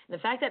anyone. And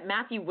the fact that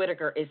Matthew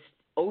Whitaker is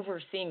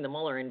overseeing the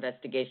Mueller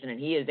investigation, and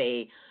he is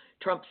a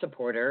Trump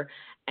supporter,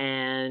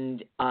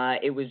 and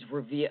it was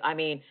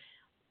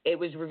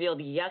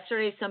revealed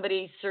yesterday.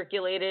 Somebody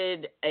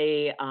circulated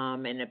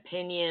an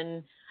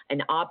opinion,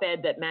 an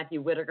op-ed that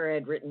Matthew Whitaker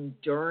had written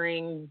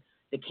during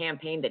the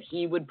campaign that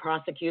he would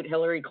prosecute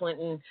Hillary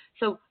Clinton.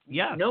 So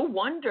no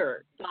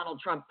wonder Donald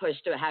Trump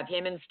pushed to have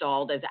him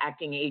installed as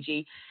acting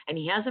AG, and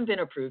he hasn't been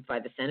approved by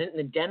the Senate. And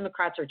the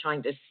Democrats are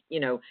trying to,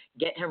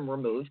 get him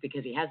removed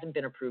because he hasn't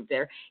been approved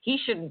there. He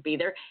shouldn't be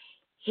there.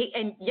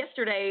 And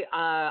yesterday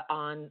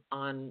on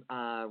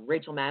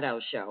Rachel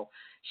Maddow's show,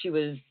 she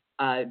was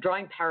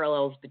drawing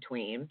parallels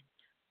between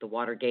the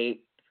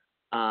Watergate,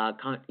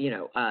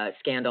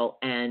 scandal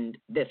and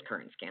this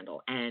current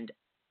scandal. And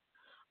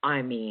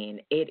I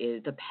mean,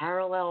 the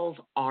parallels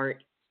are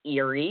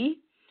eerie,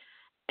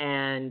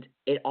 and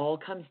it all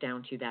comes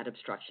down to that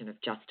obstruction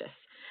of justice.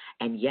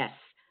 And yes,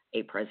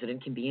 a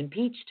president can be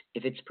impeached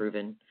if it's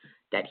proven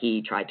that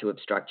he tried to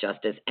obstruct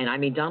justice. And I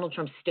mean, Donald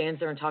Trump stands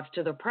there and talks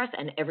to the press,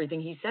 and everything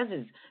he says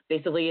is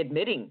basically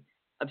admitting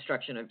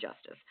obstruction of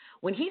justice.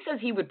 When he says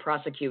he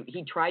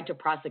tried to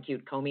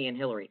prosecute Comey and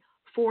Hillary.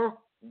 For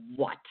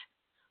what?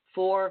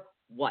 For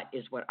what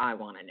is what I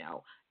want to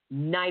know.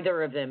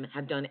 Neither of them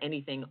have done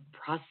anything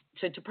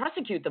to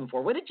prosecute them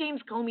for. What did James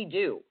Comey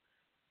do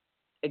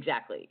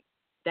exactly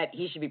that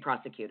he should be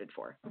prosecuted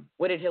for?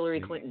 What did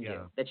Hillary Clinton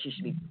do that she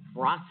should be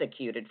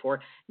prosecuted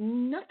for?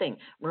 Nothing.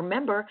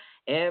 Remember,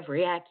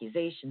 every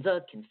accusation's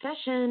a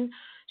confession.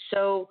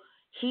 So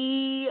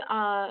he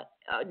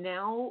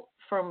now,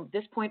 from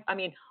this point, I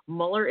mean,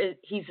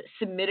 he's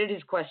submitted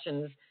his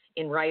questions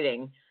in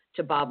writing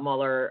to Bob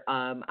Mueller.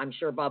 I'm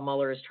sure Bob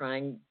Mueller is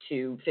trying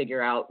to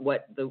figure out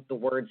what the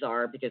words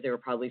are, because they were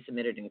probably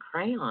submitted in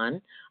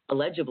crayon,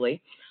 allegedly.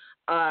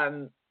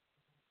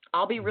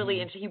 I'll be really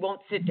interested. He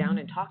won't sit down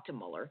and talk to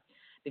Mueller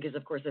because,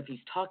 of course, if he's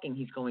talking,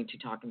 he's going to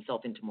talk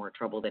himself into more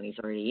trouble than he's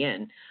already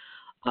in.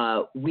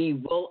 We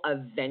will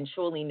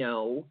eventually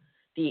know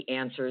the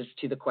answers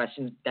to the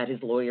questions that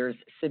his lawyers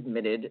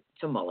submitted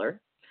to Mueller.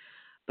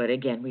 But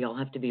again, we all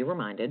have to be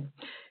reminded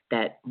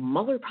that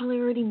Mueller probably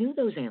already knew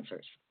those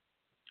answers.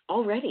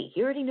 Already.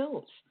 He already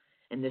knows.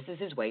 And this is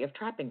his way of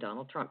trapping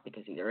Donald Trump,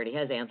 because he already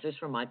has answers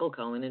from Michael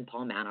Cohen and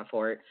Paul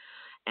Manafort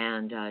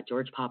and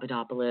George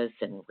Papadopoulos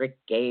and Rick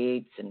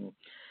Gates and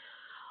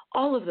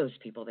all of those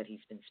people that he's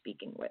been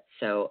speaking with.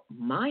 So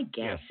my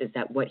guess is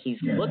that what he's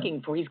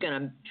looking for, he's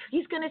gonna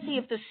see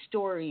if the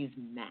stories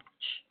match.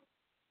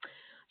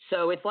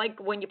 So it's like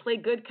when you play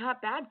good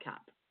cop, bad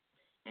cop,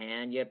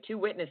 and you have two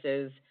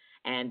witnesses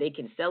and they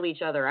can sell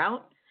each other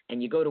out,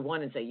 and you go to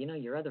one and say,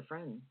 your other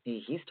friend,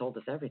 he's told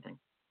us everything.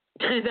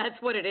 That's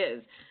what it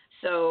is.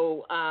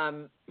 So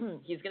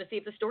he's going to see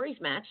if the stories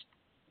match.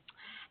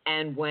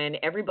 And when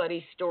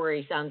everybody's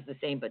story sounds the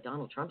same, but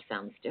Donald Trump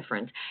sounds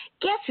different,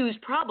 guess who's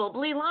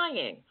probably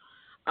lying?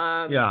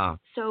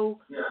 So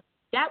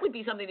that would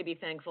be something to be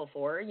thankful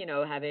for,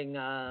 having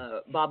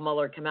Bob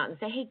Mueller come out and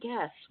say, hey,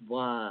 guess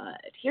what?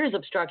 Here's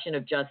obstruction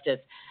of justice,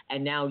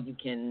 and now you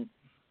can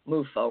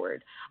move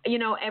forward.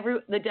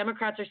 The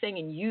Democrats are saying,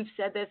 and you've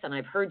said this, and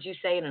I've heard you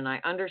say it, and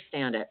I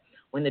understand it.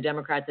 When the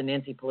Democrats and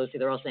Nancy Pelosi,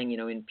 they're all saying,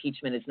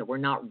 impeachment is we're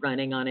not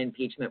running on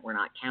impeachment, we're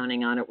not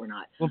counting on it, we're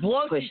not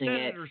Pelosi pushing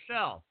said it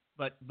herself,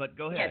 but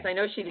go ahead. Yes, I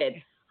know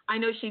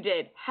she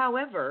did.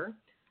 However,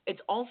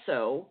 it's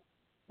also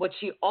what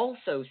she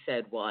also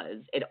said was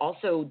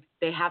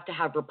they have to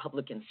have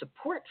Republican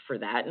support for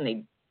that, and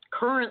they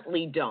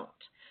currently don't.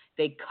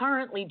 They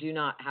currently do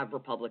not have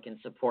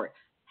Republican support.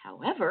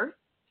 However,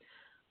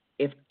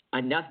 if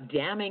enough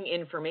damning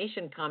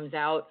information comes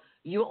out,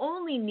 you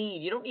don't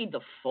need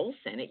the full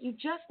Senate. You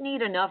just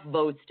need enough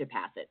votes to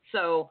pass it.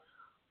 So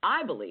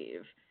I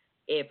believe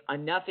if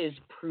enough is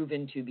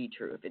proven to be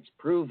true, if it's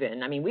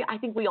proven, I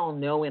think we all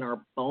know in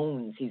our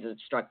bones he's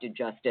obstructed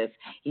justice.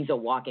 He's a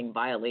walking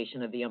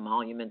violation of the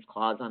emoluments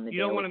clause on the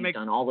deal. He's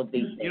done all of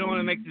these things. You don't want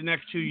to make the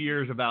next 2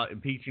 years about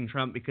impeaching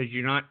Trump, because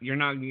you're not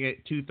going to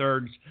get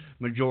 2/3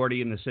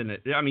 majority in the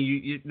Senate.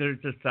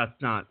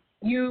 That's not.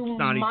 You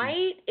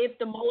might if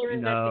the Mueller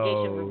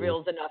investigation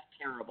reveals enough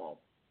terrible.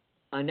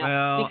 enough.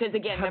 Well, because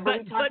again,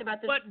 remember we talked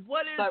about this.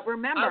 But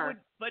remember,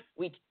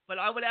 but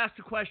I would ask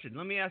the question.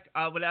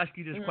 I would ask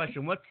you this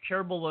question: what's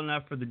terrible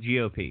enough for the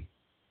GOP?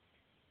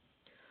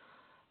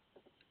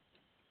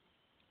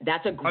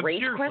 That's a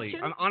great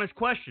question. An honest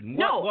question.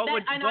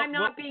 I'm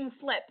not being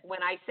flip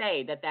when I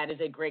say that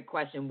is a great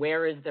question.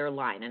 Where is their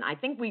line? And I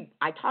think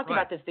I talked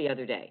about this the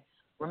other day.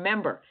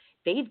 Remember,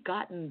 they've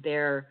gotten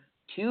their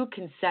 2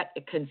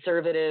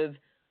 conservative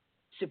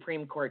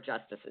Supreme Court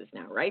justices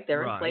now, right?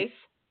 They're in place.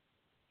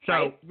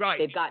 So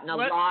they've gotten a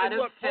lot of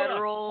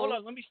federal. Hold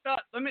on. Let me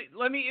stop.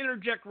 Let me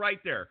interject right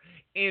there.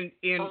 And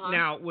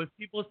now with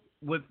people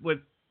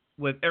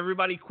with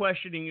everybody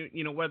questioning,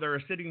 whether a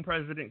sitting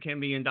president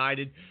can be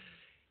indicted.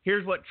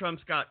 Here's what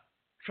Trump's got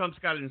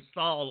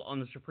installed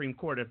on the Supreme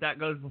Court. If that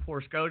goes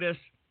before SCOTUS,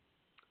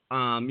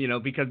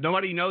 because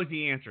nobody knows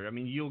the answer. I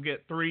mean, you'll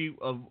get 3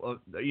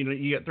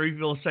 you get 3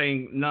 people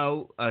saying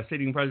no, a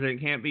sitting president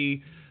can't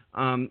be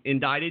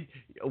indicted.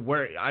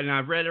 And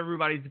I've read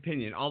everybody's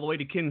opinion all the way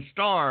to Ken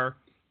Starr,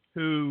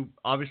 who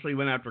obviously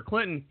went after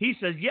Clinton. He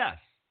says yes.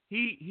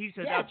 He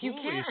says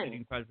absolutely a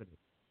sitting president.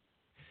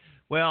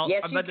 Well,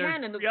 yes, but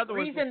there's the other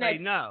ones that say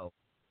no.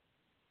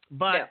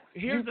 But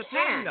here's the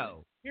thing,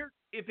 though.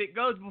 If it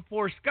goes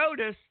before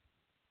SCOTUS,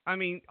 I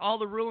mean, all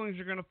the rulings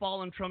are going to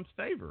fall in Trump's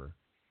favor.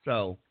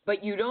 So,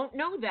 but you don't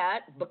know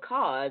that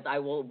because I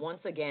will once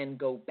again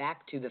go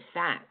back to the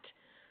fact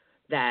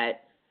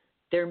that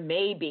there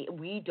may be,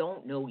 we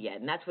don't know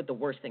yet, and that's what the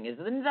worst thing is.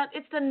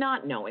 It's the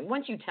not knowing.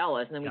 Once you tell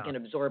us, and then we can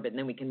absorb it, and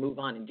then we can move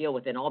on and deal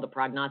with it, and all the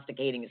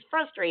prognosticating is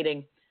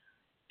frustrating,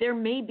 there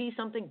may be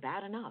something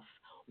bad enough.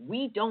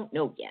 We don't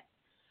know yet.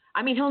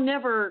 I mean,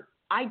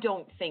 I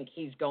don't think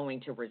he's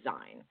going to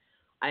resign.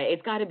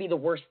 It's got to be the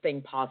worst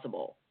thing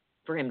possible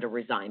for him to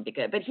resign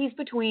but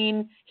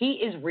he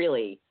is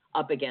really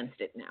up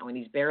against it now, and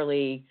he's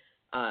barely,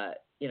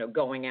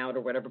 going out or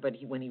whatever. But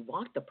when he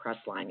walked the press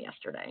line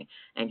yesterday,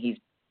 and he's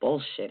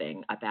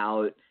bullshitting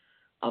about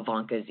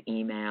Ivanka's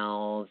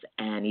emails,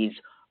 and he's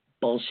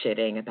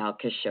bullshitting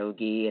about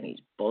Khashoggi, and he's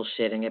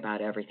bullshitting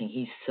about everything.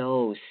 He's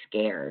so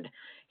scared.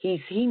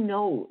 He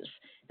knows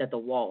that the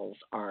walls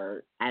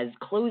are as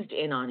closed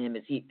in on him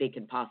as they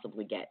can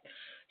possibly get.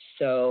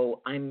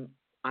 So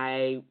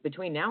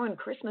between now and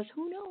Christmas,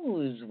 who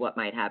knows what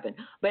might happen.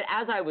 But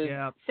as I was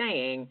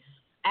saying,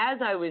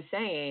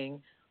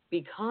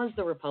 because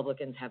the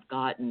Republicans have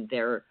gotten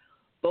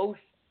both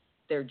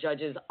their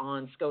judges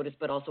on SCOTUS,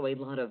 but also a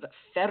lot of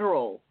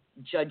federal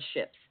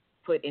judgeships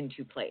put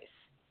into place.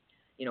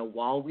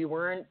 While we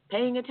weren't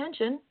paying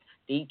attention,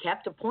 they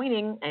kept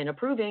appointing and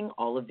approving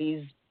all of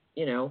these,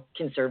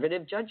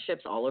 conservative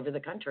judgeships all over the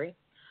country.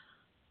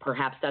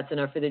 Perhaps that's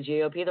enough for the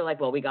GOP. They're like,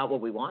 well, we got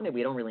what we wanted.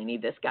 We don't really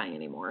need this guy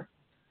anymore.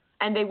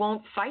 And they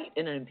won't fight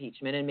in an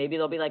impeachment. And maybe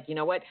they'll be like, you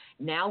know what?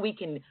 Now we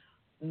can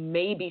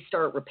maybe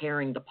start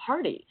repairing the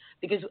party.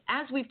 Because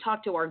as we've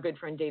talked to our good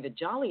friend David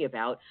Jolly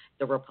about,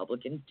 the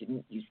Republicans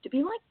didn't used to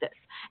be like this.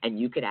 And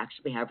you could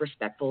actually have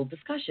respectful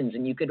discussions.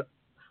 And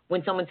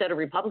when someone said a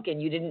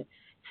Republican,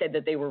 said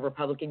that they were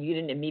Republican, you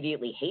didn't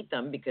immediately hate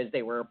them because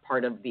they were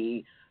part of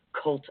the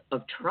cult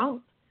of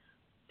Trump.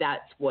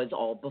 That was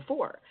all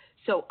before.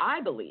 So I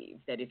believe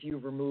that if you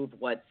remove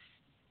what's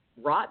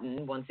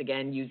rotten, once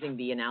again, using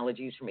the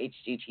analogies from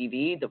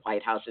HGTV, the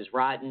White House is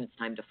rotten. It's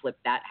time to flip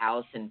that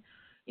house and,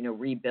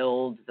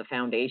 rebuild the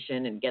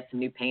foundation and get some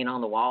new paint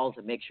on the walls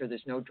and make sure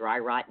there's no dry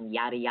rot and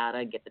yada,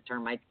 yada, get the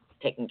termites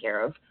taken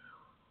care of.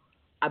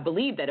 I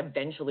believe that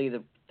eventually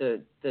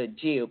the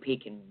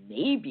GOP can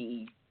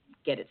maybe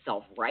get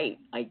itself right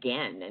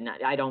again. And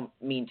I don't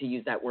mean to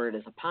use that word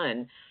as a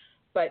pun,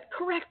 but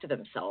correct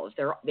themselves.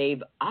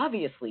 They've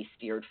obviously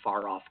steered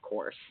far off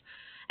course,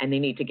 and they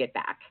need to get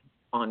back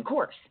on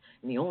course.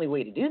 And the only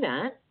way to do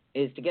that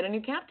is to get a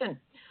new captain.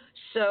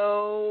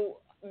 So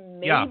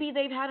maybe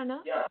they've had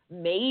enough. Yeah.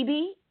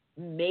 Maybe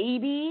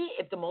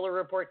if the Mueller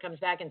report comes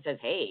back and says,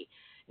 hey,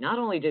 not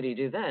only did he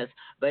do this,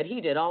 but he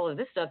did all of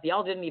this stuff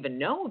y'all didn't even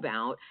know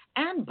about.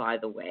 And by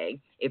the way,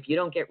 if you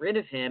don't get rid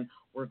of him,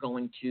 we're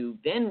going to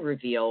then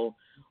reveal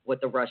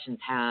what the Russians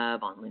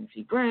have on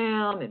Lindsey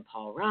Graham and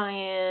Paul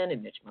Ryan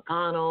and Mitch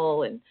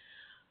McConnell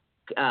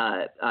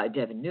and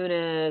Devin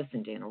Nunes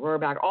and Dana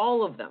Rohrabacher.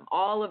 All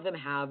of them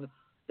have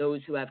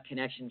those who have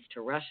connections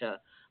to Russia.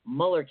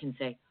 Mueller can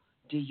say,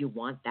 do you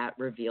want that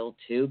revealed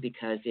too?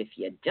 Because if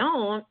you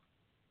don't,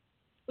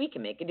 we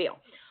can make a deal.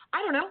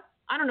 I don't know.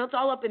 It's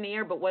all up in the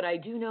air. But what I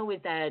do know is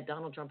that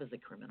Donald Trump is a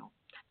criminal.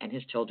 And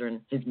his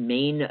children, his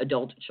main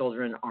adult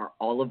children, are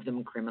all of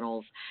them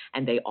criminals.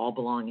 And they all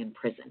belong in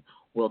prison.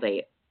 Will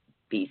they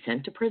be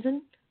sent to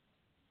prison?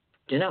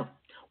 Don't know.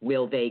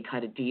 Will they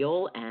cut a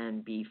deal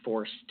and be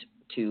forced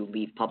to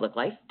leave public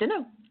life? Don't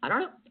know. I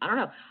don't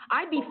know.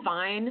 I'd be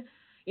fine.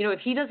 If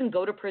he doesn't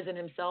go to prison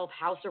himself,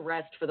 house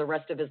arrest for the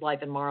rest of his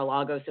life in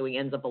Mar-a-Lago so he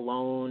ends up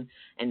alone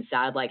and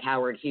sad like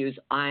Howard Hughes,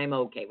 I'm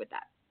okay with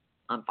that.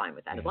 I'm fine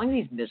with that. As long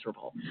as he's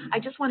miserable. I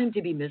just want him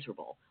to be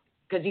miserable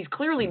because he's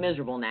clearly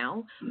miserable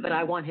now, but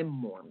I want him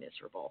more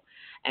miserable.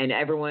 And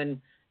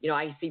everyone,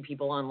 I see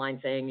people online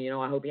saying,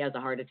 I hope he has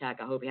a heart attack.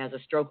 I hope he has a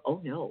stroke.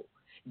 Oh, no.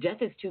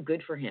 Death is too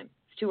good for him.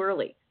 It's too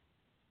early.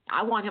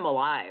 I want him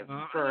alive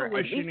for at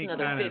least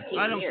another 15 years.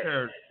 I don't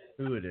care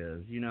who it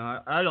is.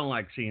 I don't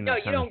like seeing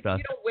that kind of stuff.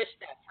 You don't wish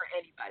that for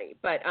anybody.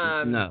 But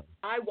no.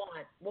 My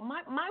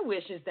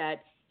wish is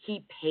that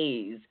he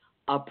pays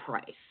a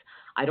price.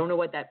 I don't know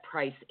what that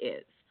price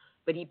is,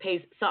 but he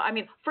pays. So,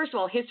 first of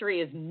all,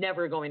 history is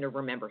never going to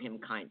remember him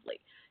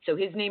kindly. So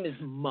his name is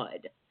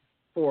mud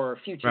for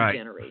future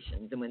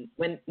generations. And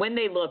when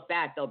they look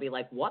back, they'll be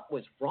like, what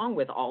was wrong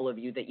with all of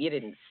you that you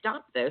didn't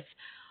stop this?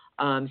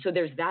 So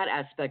there's that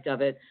aspect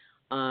of it.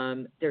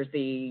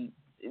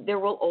 There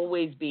will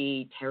always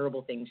be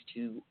terrible things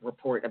to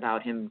report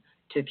about him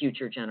to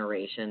future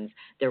generations.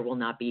 There will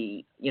not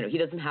be, he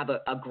doesn't have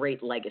a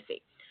great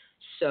legacy.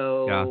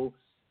 So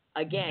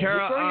again,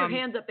 Tara, you throw your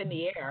hands up in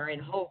the air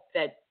and hope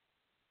that,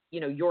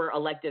 your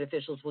elected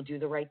officials will do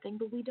the right thing,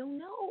 but we don't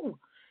know.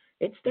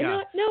 It's the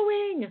not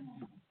knowing.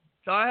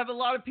 So I have a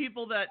lot of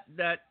people that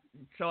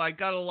so I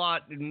got a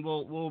lot, and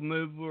we'll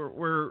move.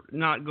 We're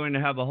not going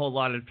to have a whole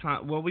lot of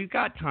time. Well, we've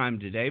got time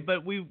today,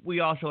 but we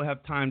also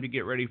have time to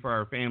get ready for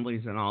our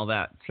families and all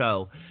that.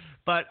 So,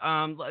 but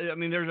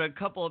there's a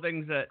couple of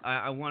things that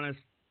I want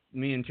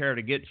me and Tara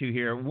to get to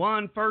here.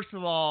 One, first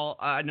of all,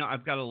 I know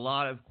I've got a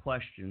lot of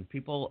questions.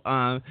 People,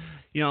 a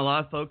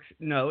lot of folks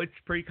know it's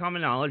pretty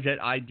common knowledge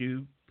that I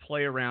do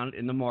play around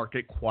in the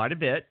market quite a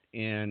bit,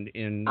 and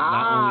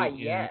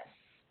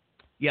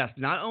Yes,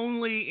 not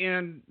only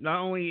in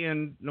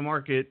the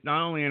market,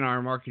 not only in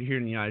our market here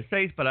in the United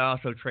States, but I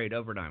also trade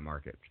overnight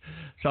markets.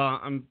 So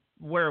I'm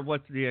aware of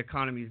what the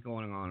economy is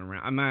going on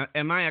around.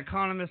 Am I an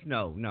economist?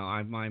 No.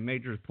 My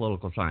major is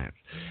political science.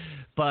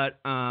 But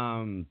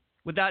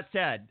with that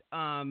said,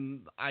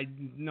 I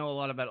know a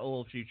lot about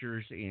oil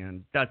futures,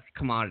 and that's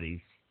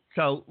commodities.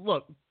 So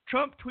look,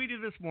 Trump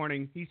tweeted this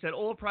morning. He said,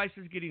 oil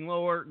prices getting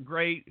lower,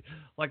 great,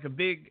 like a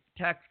big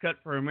tax cut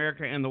for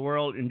America and the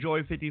world.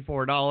 Enjoy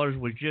 $54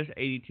 was just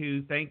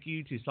 $82. Thank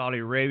you to Saudi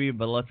Arabia,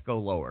 but let's go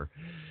lower.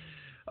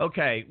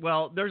 Okay,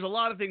 well, there's a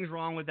lot of things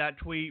wrong with that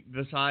tweet.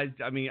 Besides,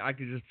 I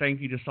could just thank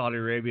you to Saudi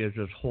Arabia is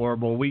just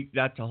horrible.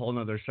 That's a whole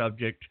other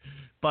subject.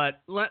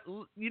 But let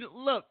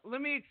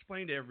me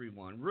explain to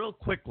everyone real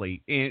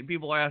quickly. And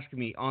people are asking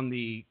me on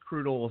the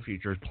crude oil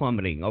futures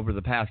plummeting over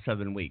the past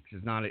 7 weeks.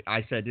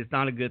 I said it's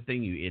not a good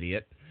thing, you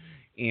idiot,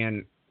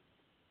 and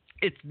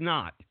it's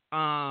not.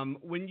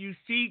 When you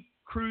see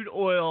crude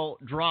oil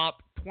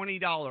drop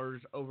 $20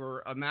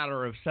 over a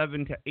matter of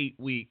 7 to 8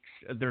 weeks,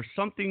 there's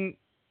something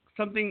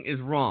is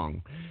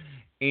wrong,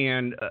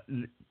 and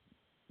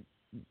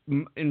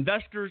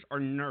investors are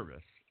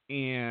nervous.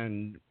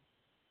 And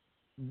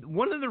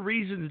one of the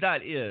reasons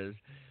that is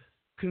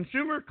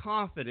consumer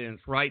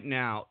confidence right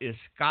now is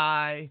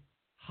sky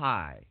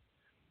high,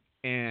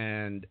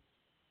 and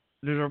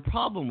there's a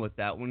problem with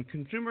that. When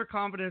consumer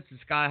confidence is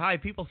sky high,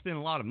 people spend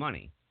a lot of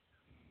money,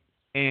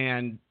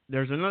 and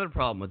there's another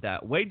problem with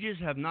that. Wages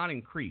have not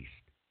increased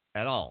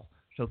at all,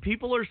 so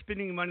people are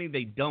spending money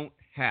they don't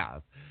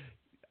have.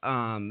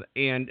 And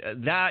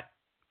that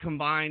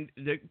combined,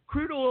 the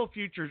crude oil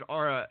futures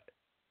are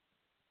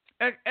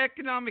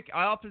economic.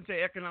 I often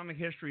say economic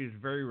history is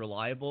very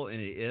reliable,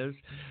 and it is.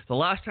 The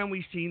last time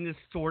we've seen this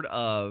sort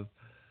of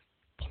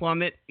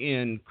plummet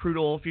in crude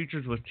oil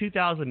futures was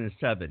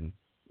 2007.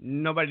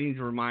 Nobody needs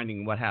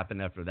reminding what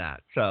happened after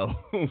that. So,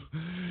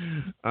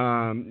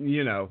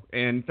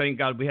 and thank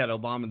God we had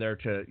Obama there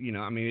to,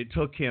 it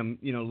took him,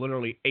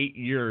 literally 8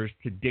 years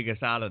to dig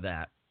us out of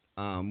that.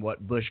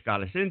 What Bush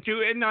got us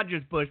into, and not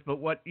just Bush, but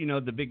what,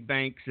 the big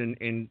banks and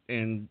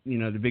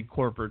the big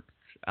corporates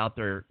out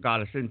there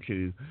got us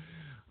into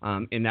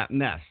in that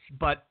mess.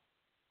 But,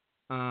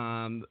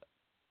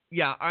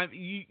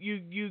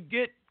 you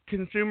get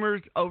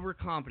consumers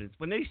overconfidence.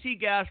 When they see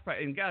gas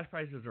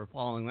prices are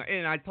falling,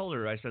 and I told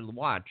her, I said,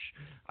 watch.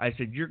 I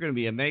said, you're going to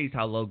be amazed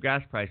how low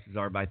gas prices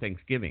are by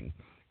Thanksgiving.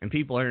 And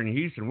people here in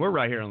Houston, we're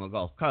right here on the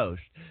Gulf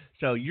Coast,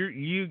 so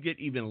you get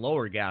even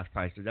lower gas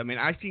prices.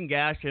 I seen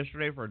gas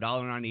yesterday for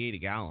 $1.98 a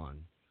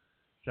gallon.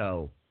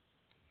 So,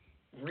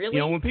 really,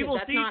 when people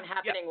that's not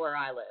happening where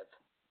I live.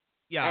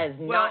 Yeah, that is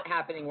not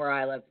happening where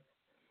I live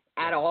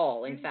at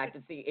all. In fact,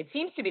 it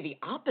seems to be the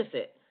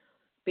opposite,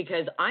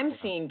 because I'm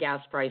seeing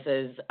gas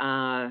prices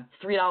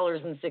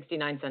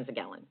 $3.69 a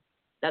gallon.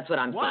 That's what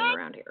I'm seeing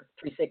around here.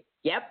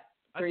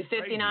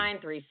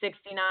 $3.59,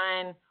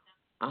 $3.69.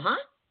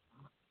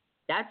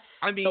 That's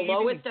the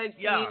lowest I've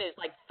seen is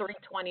like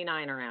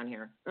 $3.29 around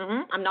here.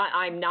 I'm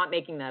not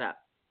making that up.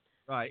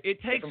 Right.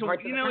 It takes we're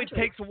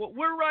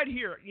right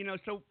here,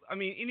 so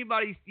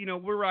anybody's,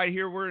 we're right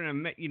here. We're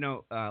in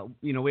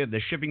we have the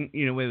shipping,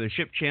 we have the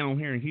ship channel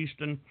here in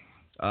Houston.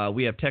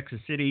 We have Texas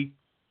City,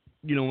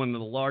 one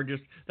of the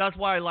largest. That's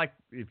why I like,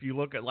 if you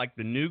look at like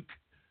the nuke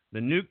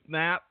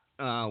map,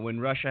 when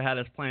Russia had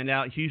us planned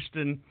out,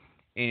 Houston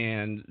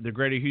and the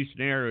greater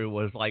Houston area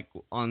was like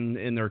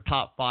in their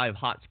top 5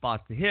 hot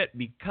spots to hit,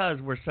 because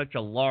we're such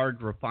a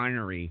large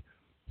refinery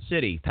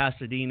city.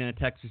 Pasadena,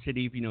 Texas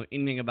City, if you know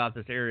anything about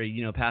this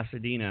area,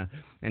 Pasadena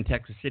and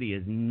Texas City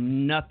is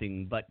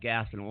nothing but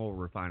gas and oil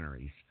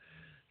refineries.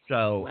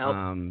 So,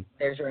 well,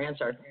 there's your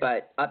answer.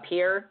 But up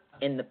here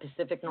in the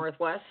Pacific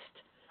Northwest,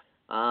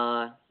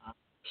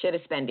 shit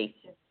is spendy.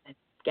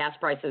 Gas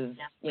prices,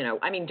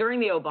 during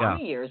the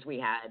Obama years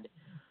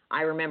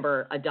I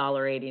remember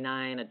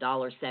 $1.89,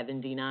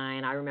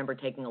 $1.79. I remember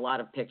taking a lot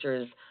of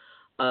pictures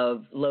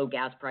of low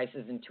gas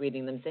prices and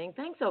tweeting them saying,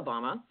 thanks,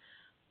 Obama.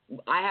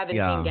 I haven't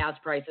seen gas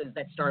prices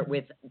that start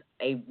with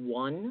a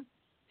 1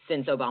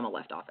 since Obama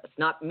left office.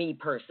 Not me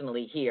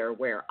personally here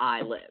where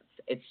I live.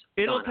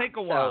 It'll take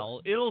a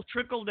while. It'll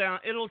trickle down.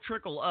 It'll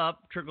trickle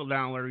up, trickle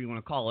down, whatever you want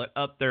to call it,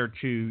 up there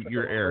to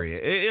your area.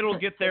 It'll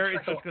get there.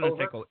 It's just going to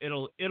take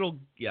it'll.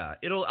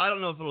 I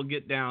don't know if it'll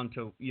get down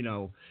to,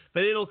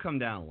 but it'll come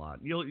down a lot.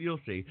 You'll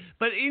see.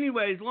 But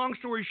anyways, long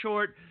story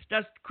short,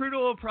 that's crude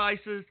oil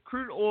prices,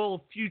 crude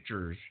oil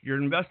futures.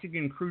 You're investing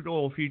in crude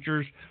oil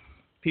futures.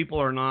 People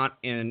are not,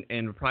 and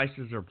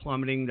prices are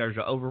plummeting. There's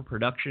an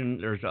overproduction.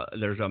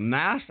 There's a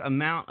mass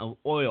amount of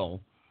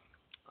oil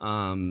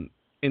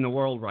in the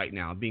world right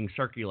now being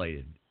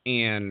circulated,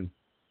 and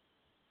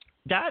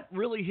that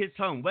really hits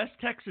home. West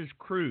Texas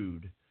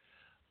crude,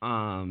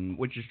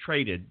 which is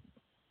traded,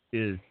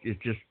 is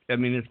just,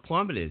 it's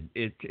plummeted.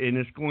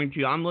 It's going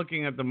to. I'm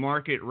looking at the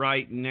market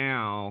right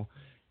now,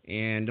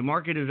 and the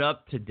market is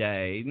up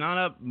today. Not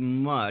up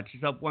much.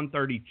 It's up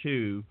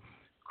 132.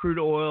 Crude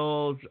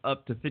oil's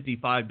up to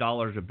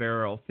 $55 a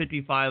barrel,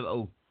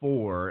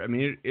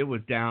 $55.04. It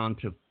was down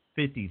to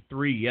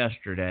 53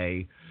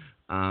 yesterday,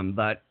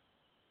 but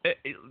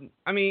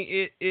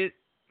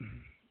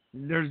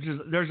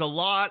there's a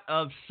lot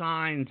of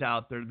signs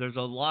out there. There's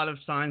a lot of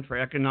signs for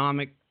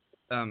economic,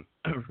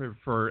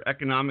 for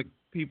economic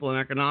people in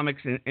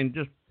economics, and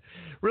just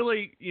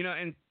really,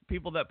 and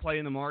people that play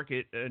in the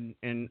market and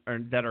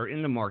that are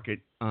in the market.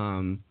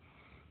 I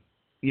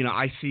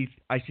see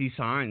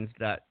signs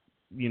that.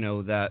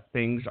 That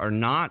things are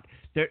not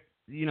there.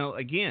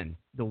 Again,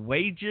 the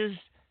wages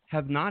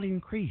have not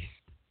increased,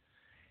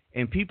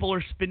 and people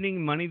are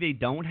spending money they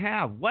don't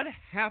have. What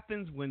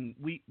happens when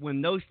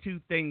those two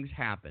things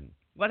happen?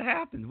 What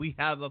happens? We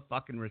have a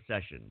fucking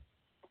recession.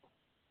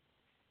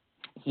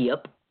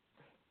 Yep.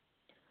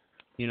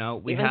 We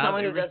Even have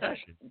someone a who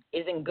recession.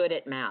 isn't good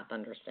at math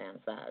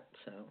understands that.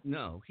 So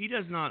no, he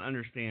does not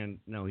understand.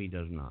 No, he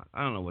does not.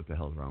 I don't know what the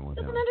hell's wrong with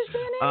him. Doesn't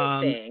understand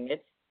anything.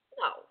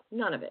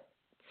 None of it.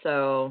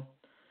 So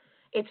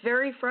it's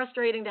very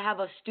frustrating to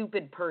have a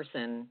stupid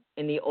person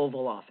in the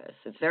Oval Office.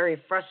 It's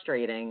very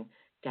frustrating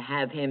to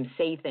have him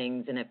say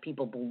things and have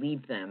people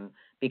believe them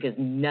because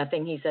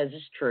nothing he says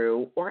is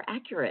true or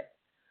accurate.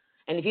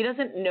 And if he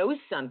doesn't know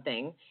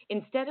something,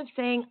 instead of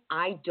saying,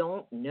 I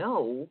don't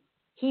know,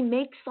 he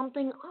makes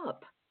something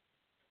up.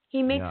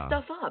 He makes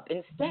stuff up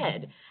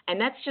instead. And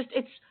that's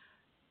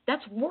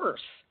that's worse,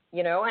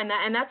 and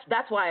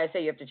that's why I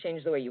say you have to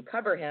change the way you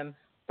cover him.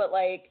 But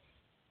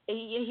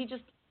he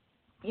just,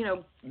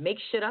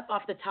 makes shit up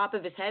off the top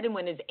of his head. And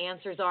when his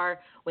answers are,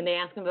 when they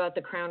ask him about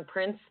the crown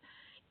prince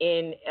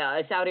in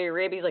Saudi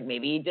Arabia, he's like,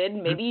 maybe he did,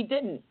 maybe he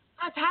didn't.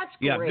 That's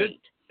great. Good.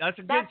 That's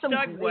a good That's some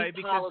segue great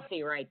because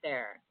policy right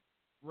there.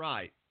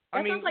 Right.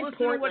 That sounds like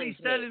listen to what he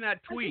said in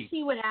that tweet. Let's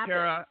see what happens.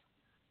 Tara.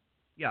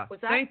 Yeah.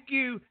 What's that? Thank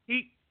you.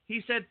 He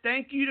said,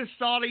 thank you to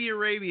Saudi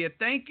Arabia.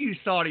 Thank you,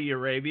 Saudi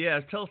Arabia,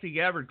 as Tulsi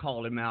Gabbard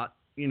called him out.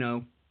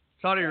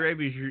 Saudi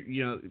Arabia's,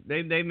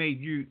 they made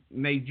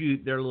you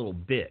their little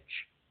bitch.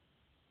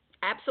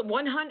 Absolutely,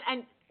 100,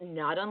 and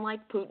not unlike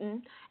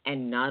Putin,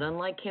 and not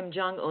unlike Kim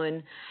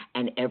Jong-un,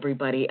 and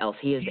everybody else.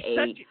 He is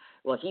he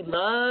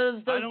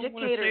loves those dictators. I don't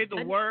want to say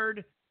the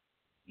word.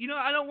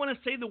 I don't want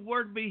to say the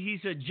word, but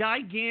he's a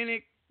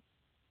gigantic.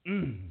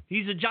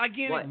 He's a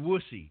gigantic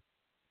wussy.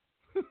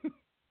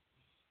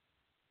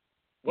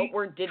 What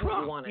word didn't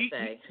you want to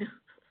say?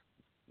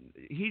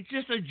 He's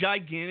just a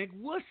gigantic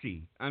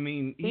wussy.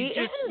 He's just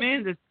is.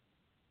 man.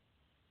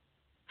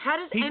 How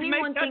does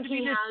anyone think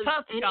he has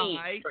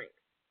any strength?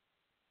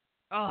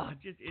 Oh,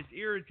 it's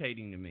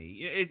irritating to me.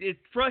 It's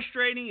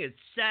frustrating. It's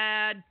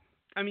sad.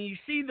 You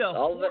see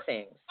all the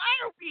things.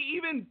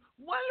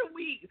 Why do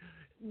we?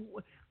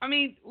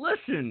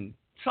 Listen,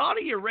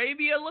 Saudi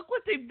Arabia. Look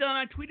what they've done.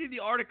 I tweeted the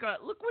article.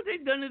 Look what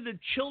they've done to the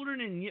children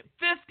in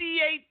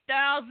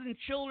 58,000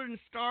 children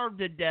starved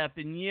to death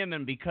in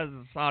Yemen because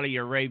of Saudi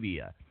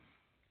Arabia.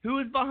 Who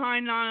is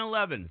behind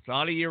 9/11?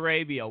 Saudi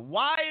Arabia.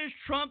 Why is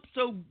Trump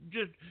so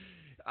just?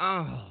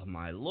 Oh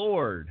my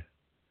Lord.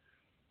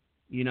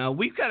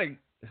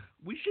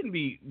 We shouldn't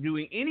be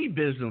doing any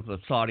business with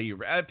Saudi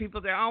Arabia.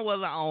 People say, oh, well,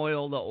 the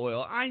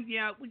oil.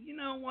 You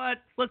know what?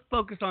 Let's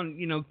focus on,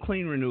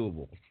 clean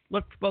renewables.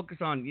 Let's focus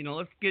on,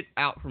 let's get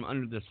out from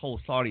under this whole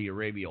Saudi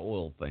Arabia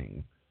oil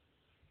thing.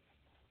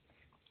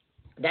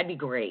 That'd be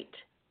great.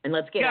 And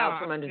let's get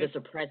out from under this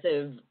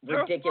oppressive,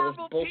 ridiculous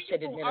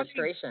bullshit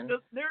administration.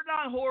 They're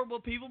not horrible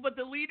people, but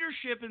the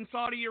leadership in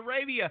Saudi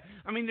Arabia,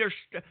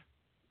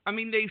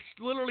 they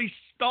literally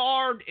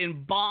starved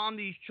and bombed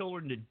these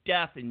children to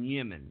death in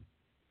Yemen.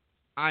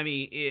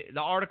 The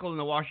article in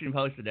the Washington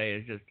Post today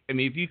is just,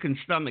 if you can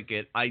stomach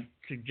it, I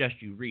suggest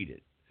you read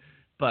it.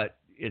 But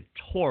it's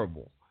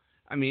horrible.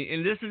 I mean,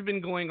 and this has been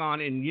going on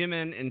in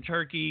Yemen and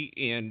Turkey,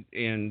 and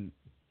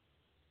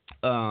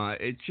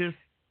it's just,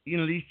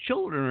 these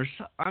children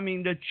are,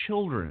 the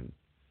children,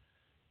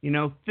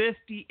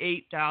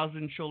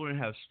 58,000 children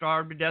have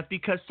starved to death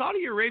because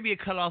Saudi Arabia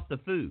cut off the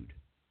food.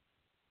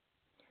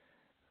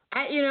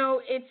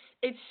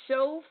 It's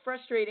so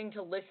frustrating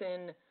to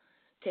listen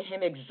to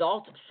him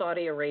exalt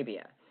Saudi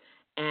Arabia.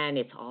 And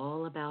it's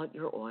all about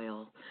your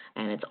oil,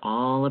 and it's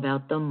all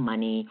about the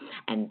money,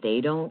 and they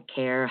don't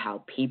care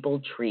how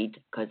people treat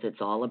because it's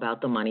all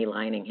about the money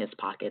lining his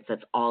pockets.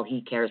 That's all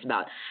he cares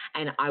about.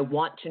 And I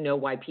want to know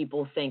why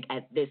people think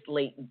at this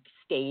late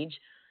stage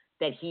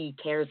that he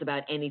cares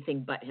about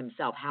anything but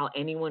himself. How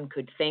anyone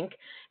could think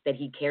that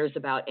he cares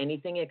about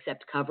anything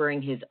except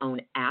covering his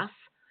own ass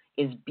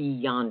is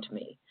beyond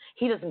me.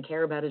 He doesn't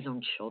care about his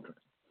own children.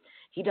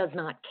 He does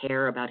not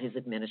care about his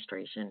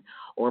administration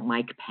or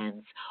Mike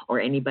Pence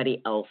or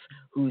anybody else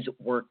who's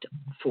worked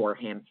for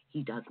him.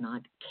 He does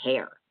not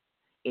care.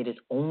 It is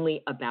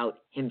only about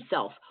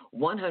himself.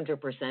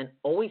 100%,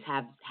 always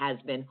has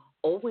been,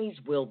 always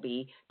will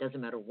be, doesn't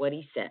matter what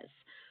he says.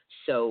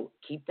 So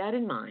keep that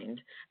in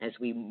mind as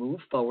we move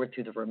forward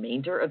through the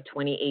remainder of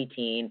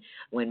 2018.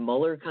 When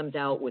Mueller comes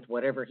out with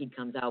whatever he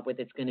comes out with,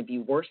 it's going to be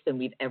worse than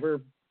we've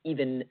ever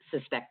even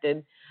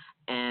suspected.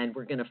 And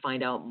we're going to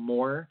find out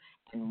more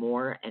and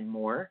more and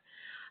more.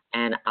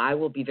 And I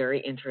will be very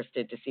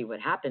interested to see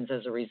what happens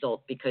as a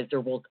result, because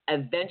there will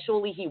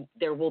eventually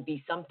there will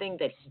be something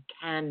that he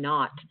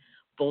cannot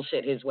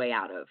bullshit his way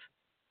out of,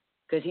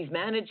 because he's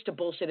managed to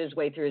bullshit his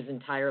way through his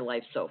entire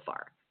life so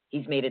far.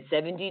 He's made it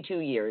 72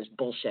 years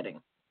bullshitting.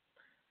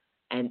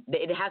 And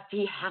he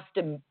has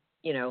to,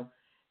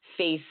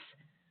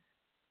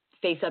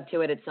 face up to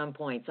it at some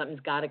point.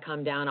 Something's got to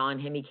come down on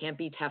him. He can't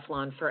be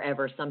Teflon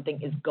forever.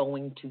 Something is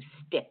going to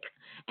stick,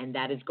 and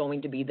that is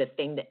going to be the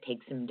thing that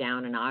takes him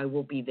down, and I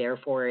will be there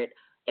for it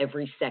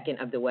every second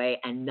of the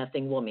way, and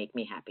nothing will make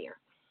me happier.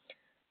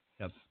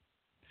 Yep.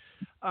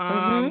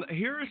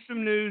 Here is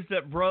some news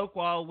that broke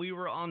while we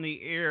were on the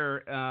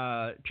air,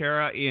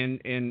 Tara,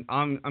 and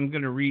I'm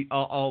going to read.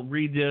 I'll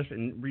read this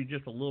and read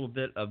just a little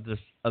bit of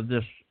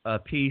this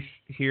piece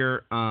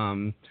here.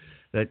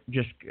 That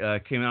just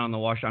came out on the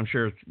Washington. I'm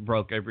sure it's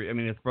broke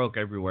it's broke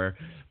everywhere.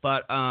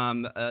 But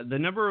the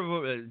number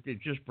of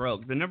it just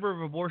broke. The number of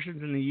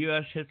abortions in the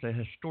U.S. hits a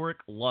historic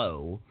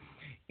low,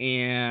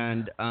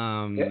 and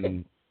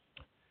and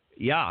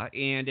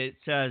it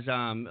says.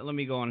 Let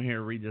me go on here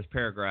and read this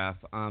paragraph.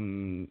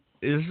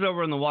 This is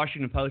over in the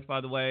Washington Post, by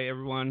the way,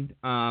 everyone.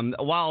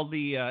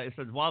 It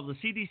says while the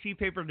CDC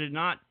paper did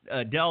not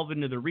delve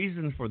into the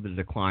reasons for the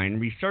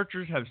decline,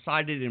 researchers have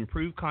cited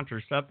improved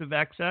contraceptive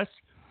access,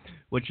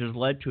 which has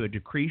led to a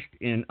decrease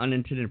in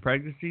unintended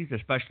pregnancies,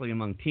 especially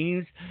among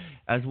teens,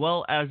 as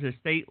well as the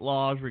state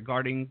laws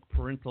regarding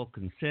parental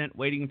consent,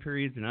 waiting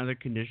periods, and other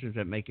conditions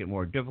that make it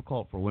more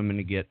difficult for women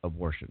to get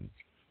abortions.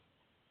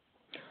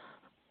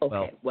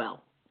 Okay,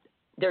 well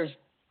there's...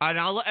 And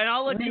I'll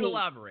let you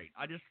elaborate.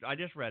 I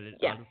just read it.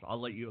 Yeah.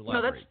 I'll let you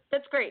elaborate. No,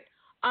 that's great.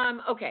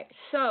 Okay,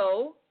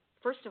 so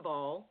first of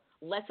all,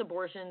 less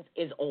abortions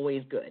is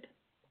always good.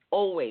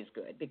 Always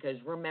good, because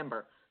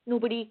remember,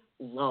 nobody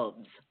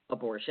loves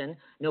abortion.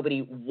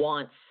 Nobody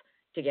wants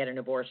to get an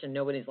abortion.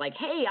 Nobody's like,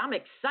 hey, I'm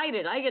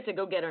excited. I get to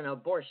go get an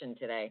abortion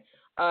today.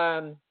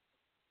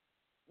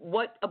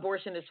 What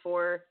abortion is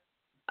for,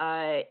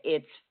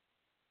 it's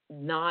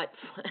not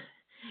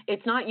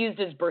used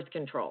as birth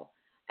control.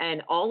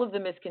 And all of the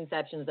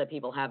misconceptions that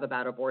people have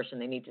about abortion,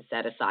 they need to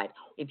set aside.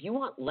 If you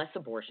want less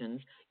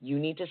abortions, you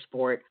need to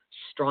support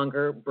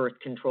stronger birth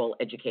control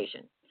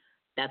education.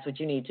 That's what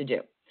you need to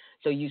do.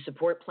 So you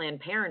support Planned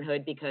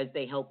Parenthood because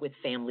they help with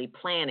family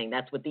planning.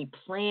 That's what the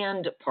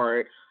planned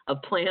part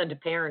of Planned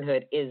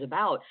Parenthood is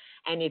about.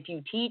 And if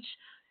you teach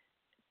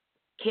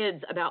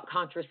kids about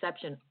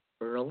contraception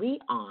early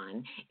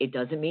on, it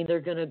doesn't mean they're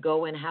going to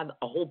go and have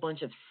a whole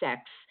bunch of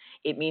sex.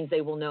 It means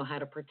they will know how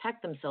to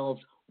protect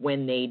themselves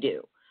when they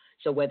do.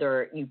 So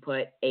whether you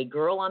put a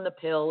girl on the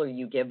pill or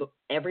you give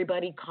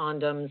everybody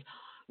condoms,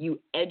 you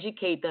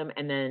educate them,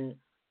 and then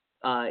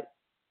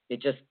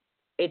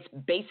it's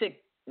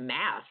basic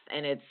math,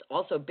 and it's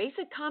also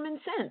basic common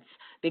sense,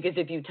 because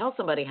if you tell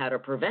somebody how to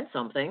prevent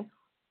something,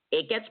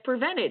 it gets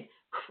prevented.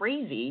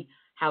 Crazy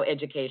how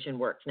education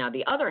works. Now,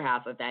 the other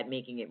half of that,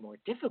 making it more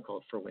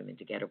difficult for women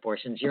to get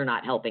abortions, you're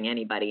not helping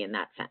anybody in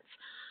that sense.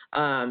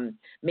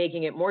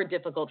 Making it more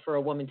difficult for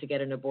a woman to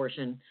get an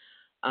abortion,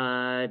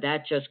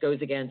 that just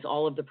goes against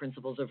all of the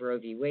principles of Roe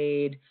v.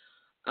 Wade,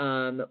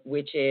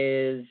 which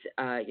is,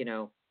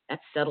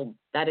 that's settled.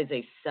 That is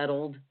a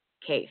settled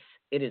case.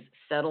 It is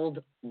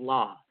settled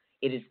law.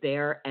 It is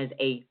there as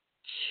a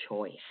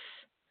choice.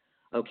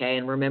 Okay,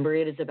 and remember,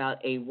 it is about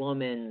a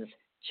woman's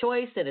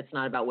choice, and it's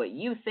not about what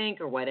you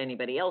think or what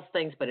anybody else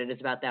thinks, but it is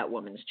about that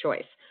woman's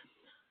choice.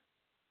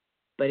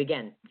 But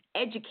again,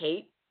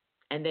 educate,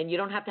 and then you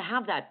don't have to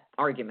have that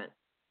argument,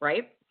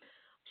 right?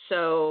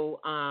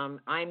 So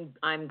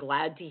I'm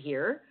glad to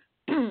hear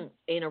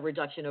in a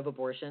reduction of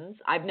abortions.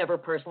 I've never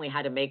personally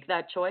had to make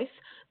that choice.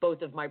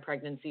 Both of my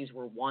pregnancies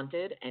were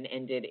wanted and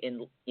ended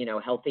in,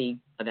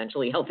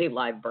 eventually healthy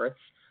live births.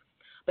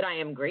 But I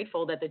am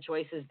grateful that the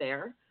choice is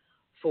there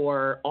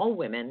for all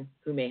women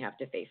who may have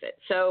to face it.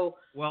 So,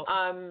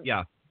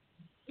 yeah.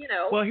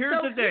 Well,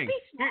 here's the thing. Be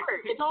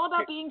smart. It's all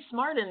about being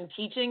smart and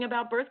teaching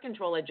about birth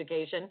control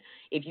education.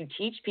 If you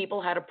teach people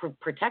how to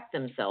protect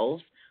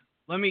themselves.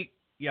 Let me.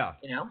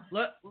 Let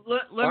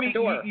me.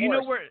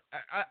 Where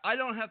I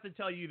don't have to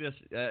tell you this,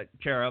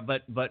 Tara,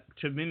 but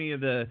to many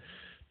of the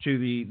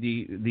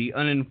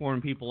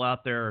uninformed people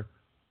out there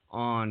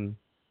on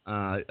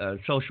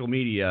social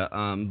media,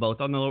 both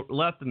on the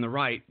left and the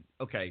right.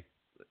 Okay,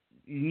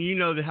 you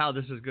know how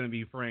this is going to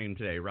be framed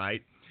today,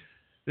 right?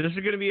 This is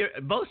going to be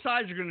both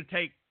sides are going to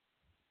take.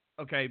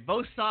 Okay,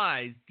 both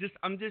sides.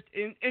 And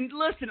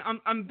listen.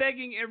 I'm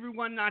begging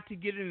everyone not to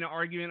get in an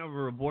argument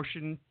over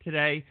abortion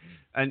today,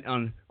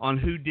 and on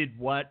who did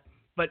what.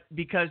 But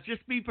because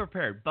just be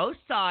prepared. Both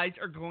sides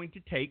are going to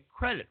take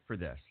credit for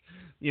this.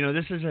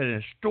 This is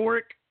an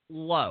historic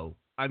low.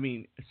 I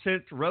mean,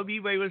 since Roe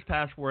v. Wade was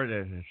passed, we're at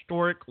an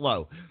historic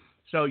low.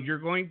 So you're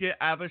going to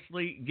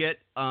obviously get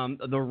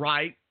the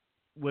right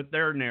with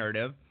their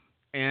narrative.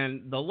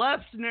 And the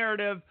left's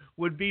narrative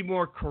would be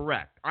more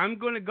correct. I'm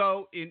going to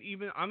go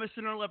I'm a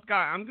center-left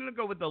guy. I'm going to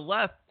go with the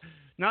left,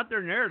 not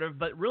their narrative,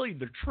 but really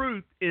the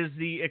truth is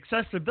the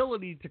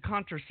accessibility to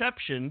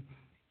contraception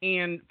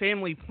and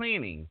family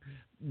planning.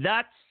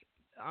 That's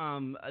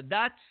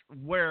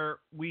where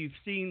we've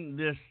seen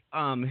this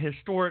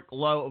historic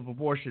low of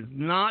abortions,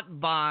 not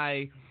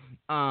by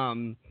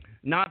cutting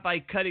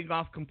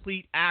off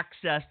complete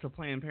access to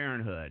Planned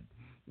Parenthood.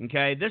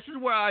 Okay, this is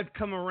where I've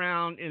come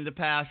around in the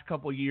past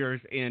couple of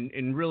years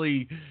and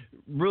really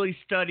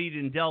studied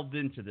and delved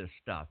into this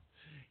stuff.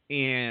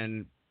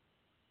 And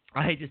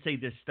I hate to say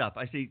this stuff.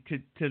 I say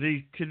to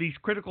these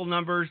critical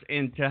numbers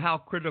and to how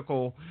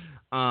critical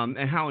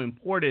and how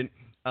important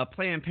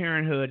Planned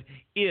Parenthood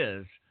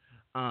is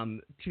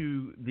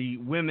to the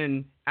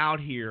women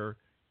out here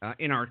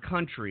in our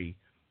country.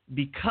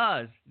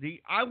 Because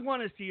I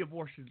want to see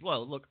abortions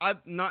low. Look, I'm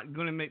not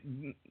going to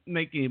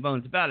make any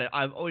bones about it.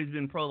 I've always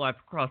been pro-life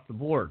across the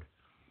board.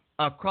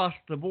 But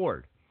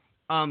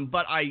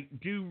I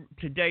do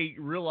today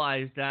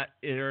realize that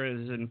there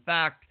is, in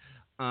fact,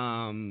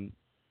 there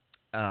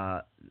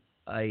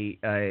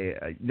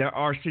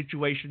are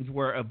situations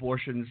where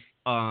abortions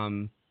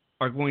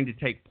are going to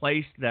take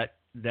place that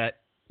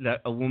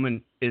a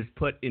woman is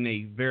put in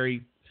a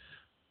very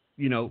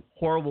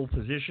horrible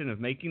position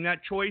of making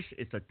that choice.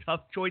 It's a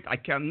tough choice.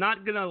 I'm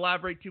not going to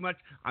elaborate too much.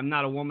 I'm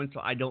not a woman, so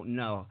I don't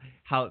know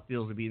how it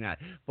feels to be in that.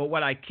 But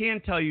what I can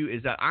tell you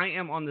is that I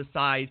am on the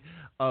side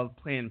of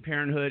Planned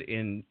Parenthood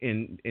in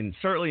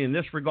certainly in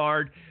this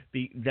regard,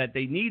 that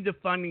they need the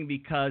funding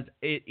because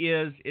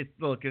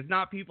it's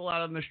not people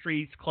out on the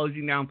streets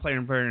closing down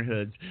Planned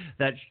Parenthoods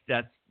that's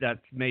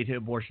made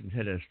abortions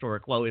hit a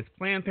historic low. It's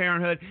Planned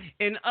Parenthood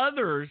and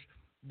others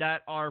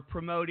that are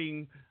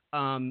promoting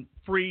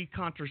free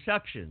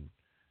contraception.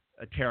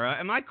 Tara,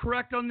 am I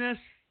correct on this?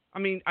 I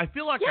mean, I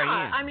feel like I am.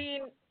 Yeah, I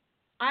mean,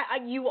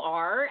 you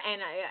are,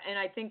 and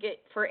I think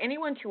for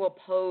anyone to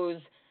oppose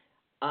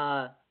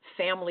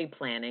family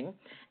planning,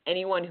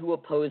 anyone who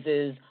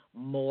opposes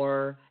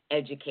more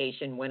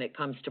education when it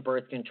comes to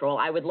birth control,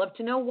 I would love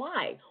to know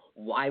why.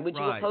 Why would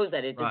you oppose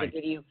that? Does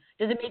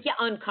it make you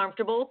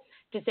uncomfortable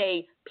to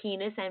say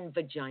penis and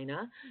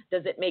vagina?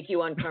 Does it make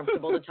you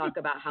uncomfortable to talk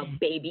about how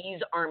babies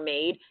are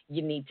made?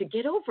 You need to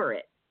get over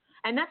it.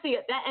 And that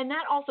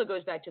also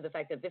goes back to the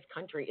fact that this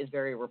country is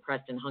very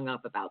repressed and hung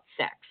up about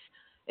sex.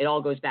 It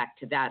all goes back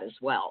to that as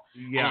well.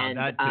 Yeah, and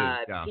that too.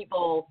 Yeah.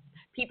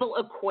 People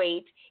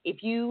equate,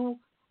 if you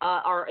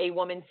are a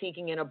woman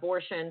seeking an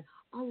abortion,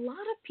 a lot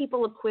of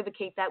people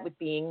equivocate that with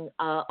being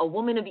a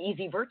woman of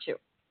easy virtue.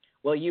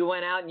 Well, you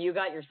went out and you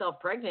got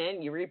yourself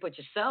pregnant. You reap what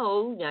you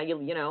sow. Now you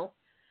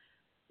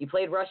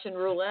played Russian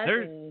roulette,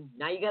 and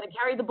now you got to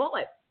carry the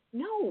bullet.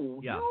 No,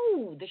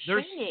 the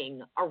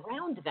shaming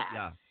around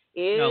that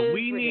is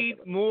we ridiculous. need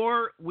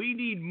more. We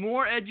need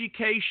more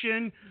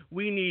education.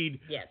 We need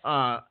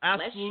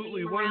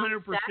absolutely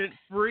 100%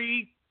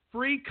 free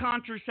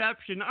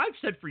contraception. I've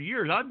said for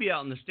years I'd be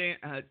out in the stand.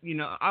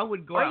 I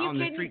would go out on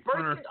the street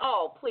corner.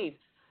 Oh, please.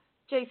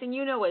 Jason,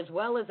 you know as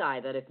well as I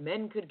that if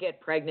men could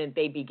get pregnant,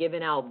 they'd be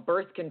giving out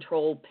birth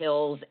control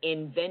pills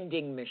in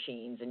vending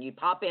machines, and you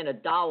pop in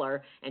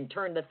 $1 and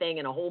turn the thing,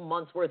 and a whole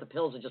month's worth of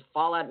pills would just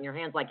fall out in your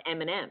hands like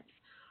M&Ms.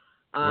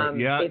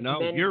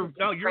 You're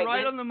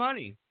right on the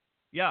money.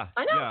 Yeah,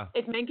 I know. Yeah.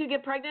 If men could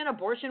get pregnant,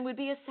 abortion would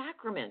be a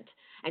sacrament,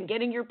 and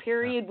getting your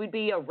period would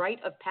be a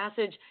rite of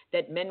passage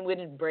that men would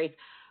embrace.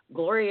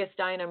 Gloria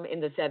Steinem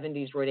in the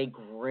 70s wrote a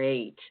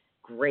great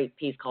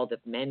piece called If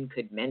Men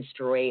Could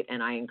Menstruate,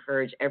 and I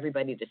encourage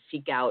everybody to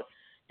seek out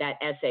that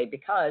essay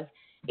because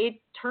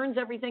it turns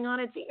everything on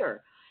its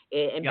ear.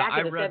 And back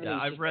in the 70s,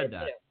 I've read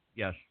that.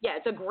 Yes. Yeah,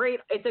 it's a great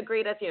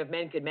essay. If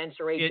Men Could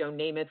Menstruate, Joe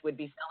Namath would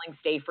be selling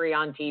Stay Free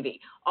on TV,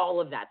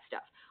 all of that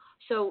stuff.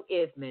 So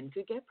if men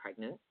could get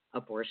pregnant,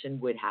 abortion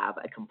would have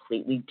a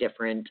completely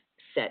different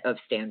set of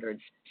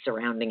standards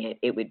surrounding it.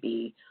 It would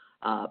be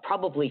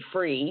probably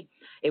free.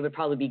 It would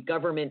probably be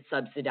government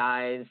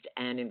subsidized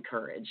and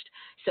encouraged.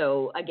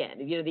 So again,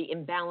 the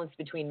imbalance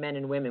between men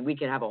and women, we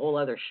could have a whole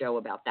other show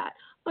about that.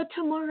 But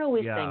tomorrow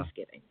is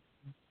Thanksgiving.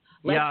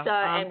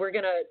 And we're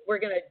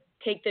gonna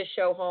take this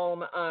show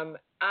home.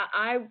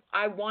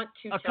 I want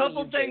to tell you, a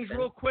couple things Jason.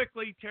 real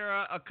quickly,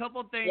 Tara. A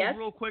couple things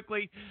real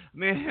quickly.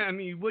 Man, I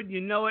mean, wouldn't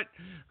you know it?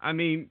 I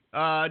mean,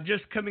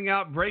 just coming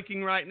out,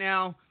 breaking right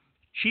now,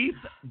 Chief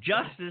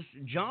Justice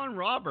John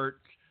Roberts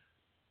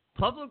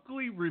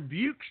publicly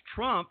rebukes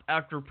Trump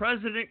after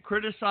president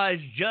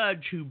criticized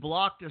judge who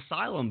blocked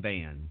asylum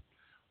ban.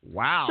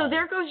 Wow. So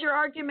there goes your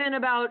argument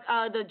about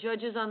the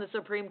judges on the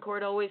Supreme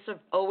Court always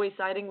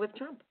siding with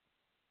Trump.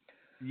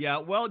 Yeah,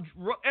 well,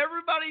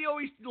 everybody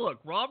always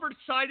look. Roberts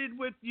sided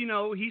with, he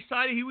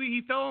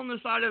fell on the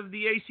side of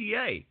the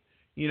ACA,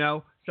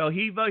 so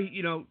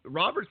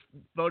Roberts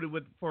voted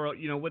with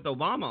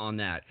Obama on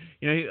that.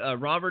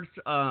 Roberts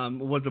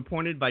was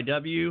appointed by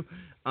W.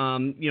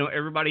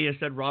 Everybody has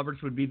said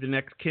Roberts would be the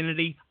next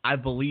Kennedy. I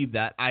believe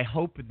that. I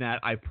hope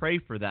that. I pray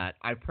for that.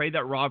 I pray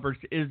that Roberts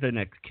is the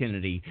next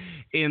Kennedy,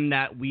 in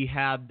that we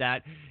have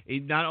that.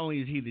 Not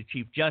only is he the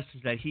Chief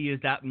Justice, that he is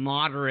that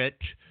moderate,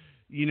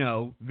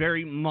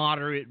 very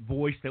moderate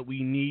voice that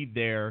we need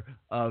there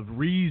of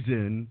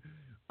reason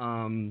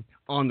on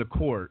the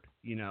court.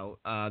 So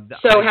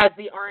has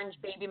the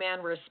orange baby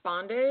man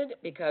responded?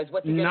 Because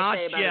what's he going to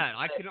say about it? Not yet.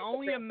 I can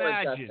only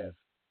imagine.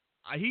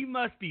 He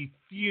must be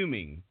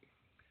fuming.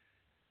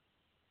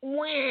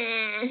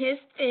 His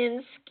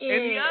thin skin.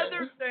 And the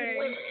other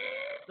thing,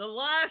 the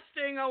last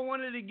thing I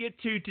wanted to get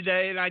to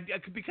today, and I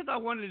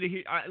wanted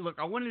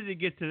to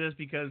get to this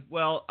because,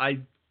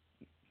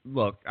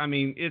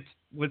 it's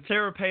with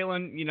Sarah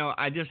Palin.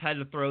 I just had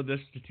to throw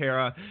this to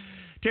Tara.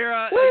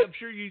 Tara, I'm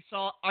sure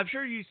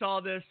you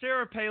saw this.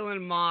 Sarah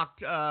Palin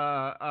mocked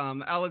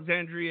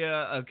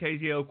Alexandria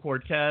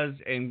Ocasio-Cortez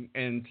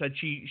and said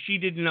she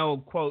didn't know,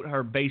 quote,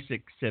 her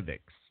basic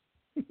civics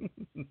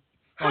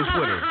on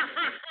Twitter.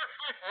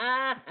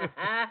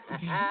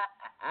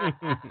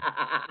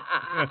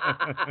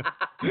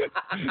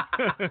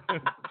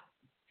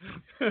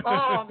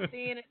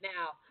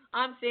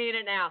 I'm seeing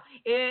it now.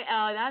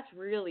 That's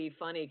really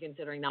funny,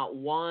 considering not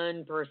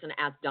one person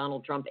asked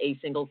Donald Trump a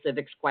single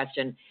civics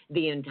question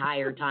the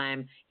entire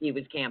time he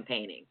was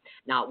campaigning.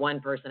 Not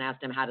one person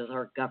asked him, how does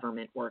our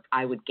government work?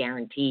 I would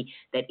guarantee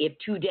that if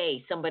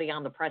today somebody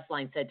on the press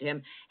line said to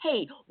him,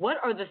 hey, what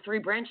are the three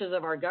branches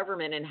of our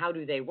government and how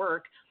do they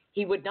work?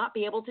 He would not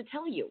be able to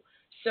tell you.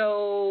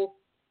 So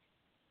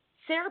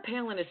Sarah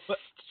Palin is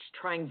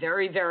trying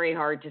very, very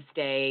hard to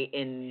stay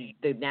in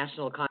the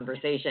national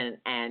conversation.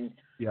 And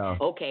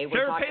okay, we're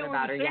Sarah talking Palin,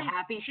 about. Are you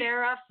happy,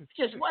 Sarah?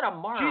 Just what a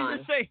moron.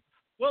 She's the same.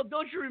 Well,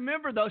 don't you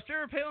remember though,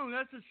 Sarah Palin?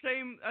 That's the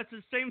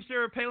same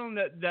Sarah Palin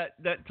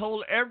that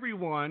told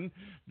everyone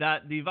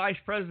that the vice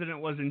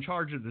president was in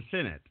charge of the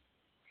Senate.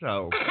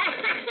 So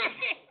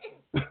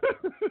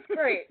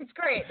it's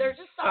great. They're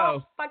just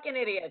all fucking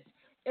idiots.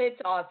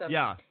 It's awesome.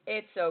 Yeah.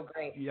 It's so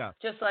great. Yeah.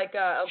 Just like,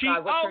 what's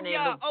her name?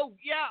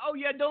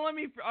 Don't let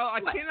me, I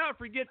cannot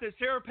forget that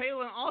Sarah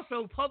Palin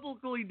also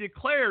publicly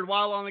declared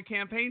while on the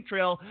campaign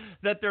trail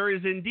that there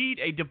is indeed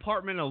a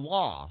Department of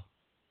Law.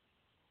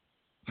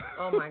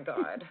 Oh my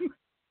God.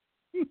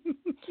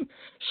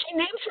 She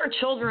names her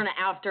children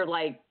after,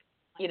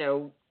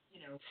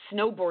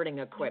 snowboarding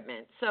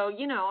equipment. So,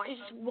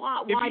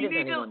 why does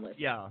anyone listen?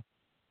 Yeah.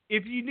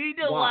 If you need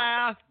to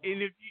laugh,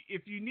 and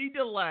if you need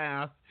to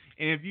laugh,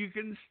 and if you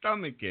can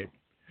stomach it,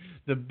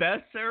 the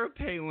best Sarah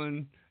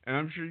Palin, and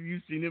I'm sure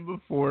you've seen it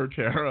before,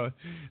 Tara,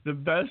 the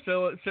best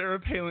Sarah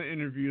Palin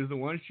interview is the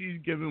one she's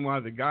given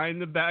while the guy in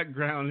the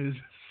background is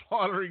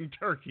slaughtering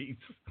turkeys.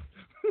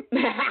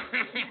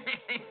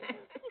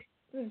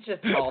 It's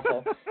just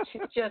awful.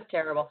 She's just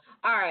terrible.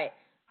 All right.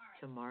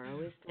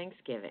 Tomorrow is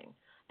Thanksgiving,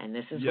 and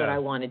this is what I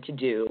wanted to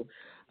do.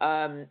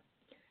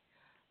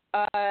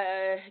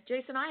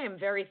 Jason, I am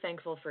very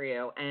thankful for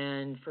you.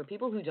 And for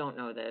people who don't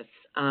know this,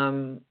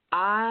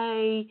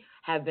 I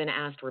have been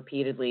asked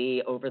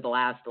repeatedly over the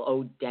last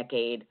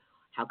decade,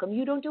 how come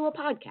you don't do a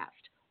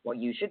podcast? Well,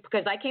 you should,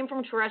 because I came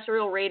from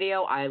terrestrial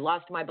radio. I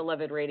lost my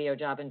beloved radio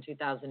job in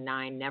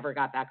 2009, never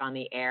got back on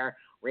the air.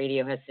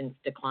 Radio has since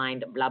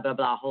declined, blah, blah,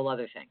 blah, whole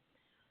other thing.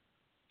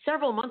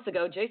 Several months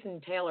ago,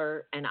 Jason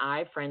Taylor and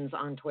I, friends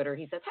on Twitter,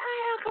 he says,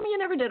 hey, how come you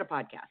never did a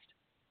podcast?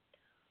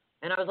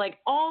 And I was like,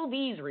 all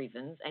these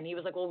reasons. And he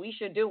was like, well, we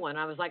should do one.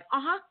 I was like,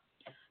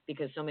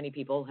 because so many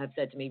people have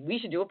said to me, we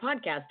should do a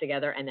podcast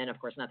together. And then, of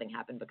course, nothing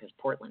happened because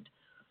Portland.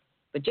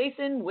 But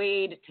Jason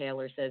Wade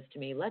Taylor says to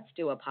me, let's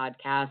do a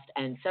podcast.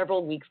 And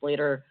several weeks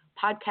later,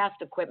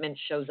 podcast equipment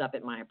shows up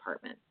at my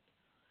apartment.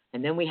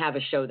 And then we have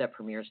a show that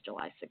premieres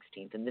July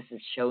 16th. And this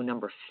is show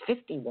number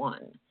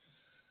 51.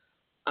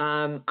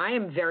 I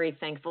am very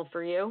thankful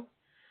for you.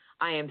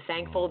 I am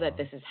thankful that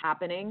this is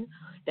happening,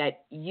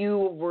 that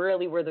you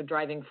really were the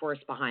driving force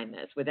behind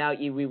this.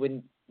 Without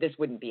you, this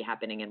wouldn't be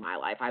happening in my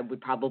life. I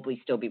would probably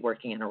still be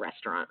working in a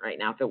restaurant right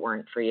now if it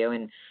weren't for you.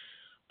 And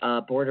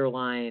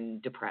borderline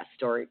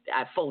depressed, or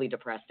fully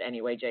depressed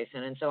anyway,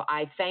 Jason. And so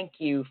I thank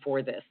you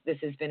for this. This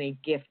has been a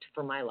gift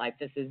for my life.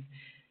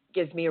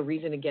 Gives me a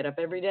reason to get up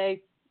every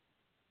day.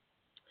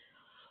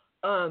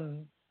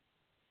 When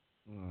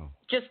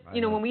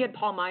we had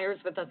Paul Myers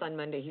with us on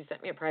Monday, he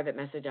sent me a private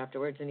message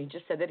afterwards, and he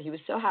just said that he was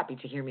so happy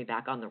to hear me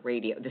back on the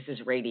radio. This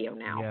is radio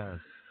now.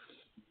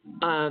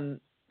 Yes.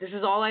 This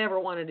is all I ever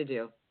wanted to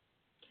do.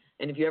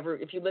 And if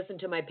you listen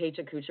to my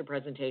Pecha Kucha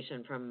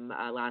presentation from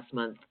last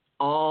month,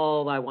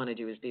 all I want to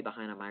do is be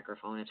behind a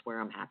microphone. It's where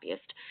I'm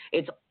happiest.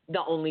 It's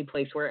the only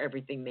place where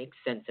everything makes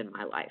sense in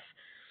my life.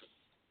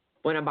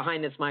 When I'm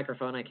behind this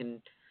microphone,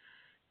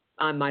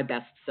 I'm my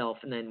best self.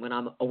 And then when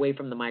I'm away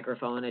from the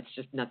microphone, it's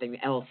just nothing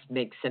else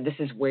makes sense. This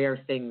is where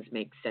things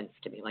make sense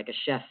to me. Like a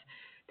chef,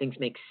 things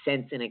make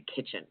sense in a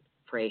kitchen.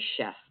 For a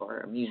chef or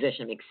a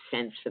musician, it makes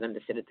sense for them to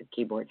sit at the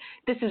keyboard.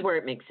 This is where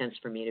it makes sense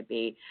for me to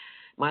be.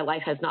 My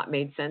life has not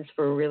made sense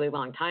for a really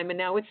long time, and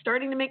now it's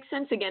starting to make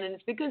sense again, and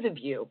it's because of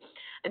you.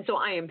 And so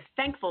I am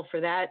thankful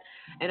for that,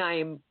 and I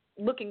am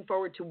looking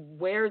forward to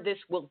where this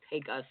will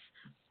take us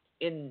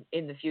in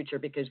the future,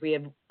 because we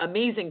have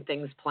amazing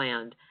things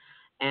planned,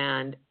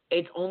 and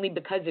it's only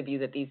because of you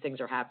that these things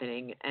are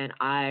happening. And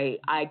I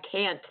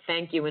can't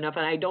thank you enough,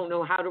 and I don't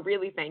know how to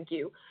really thank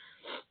you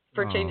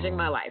for changing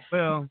my life.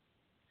 Well,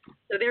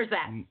 so there's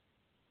that.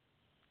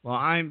 Well,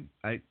 I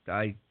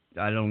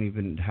don't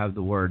even have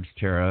the words,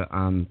 Tara.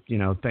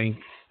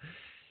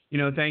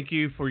 Thank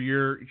you for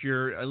your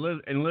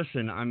and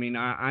listen. I mean,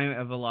 I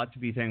have a lot to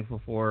be thankful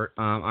for.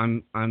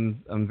 I'm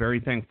very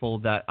thankful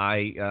that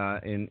I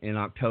in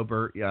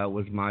October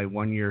was my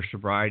 1 year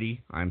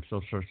sobriety. I'm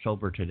still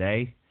sober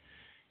today.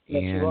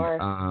 Yes, you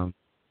are.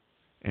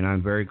 And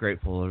I'm very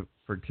grateful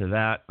to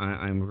that.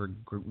 I'm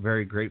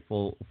very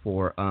grateful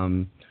for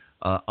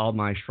all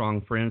my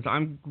strong friends.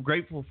 I'm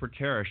grateful for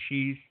Tara.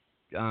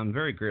 I'm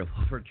very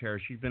grateful for Tara.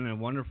 She's been a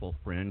wonderful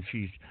friend.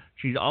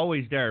 She's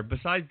always there.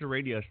 Besides the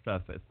radio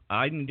stuff, if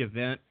I need to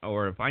vent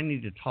or if I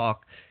need to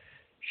talk,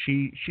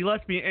 she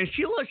lets me, and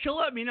she'll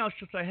let me know.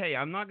 She'll say, "Hey,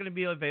 I'm not going to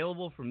be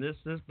available from this,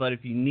 but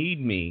if you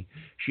need me,"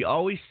 she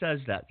always says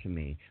that to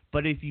me.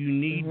 But if you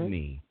need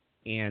me,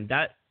 and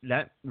that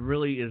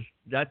really is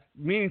that.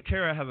 Me and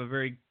Tara have a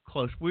very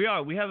close. We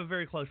have a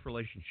very close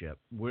relationship.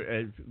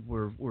 We're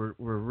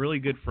really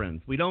good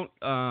friends. We don't.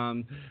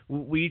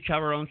 We each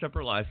have our own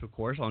separate lives, of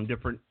course, on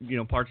different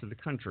parts of the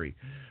country.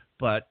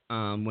 But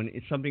when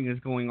something is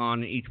going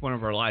on in each one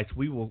of our lives,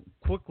 we will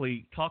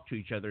quickly talk to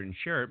each other and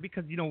share it,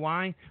 because you know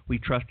why? We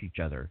trust each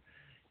other,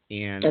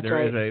 and That's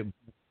right.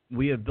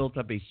 We have built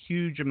up a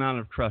huge amount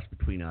of trust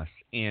between us,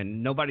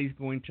 and nobody's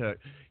going to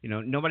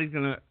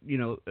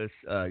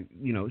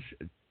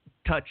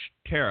touch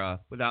Tara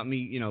without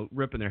me,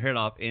 ripping their head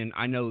off. And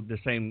I know the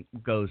same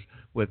goes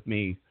with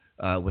me,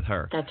 with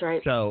her. That's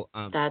right. So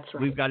that's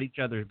right. We've got each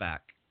other's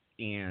back,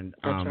 and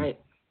that's right.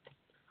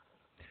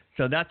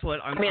 So that's what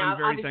I'm very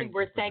obviously thankful.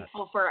 We're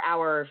thankful for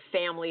our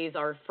families,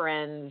 our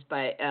friends,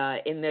 but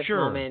in this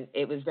moment,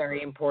 it was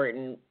very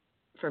important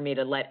for me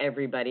to let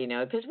everybody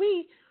know, because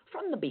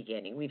from the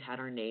beginning, we've had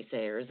our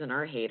naysayers and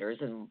our haters,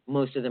 and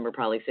most of them are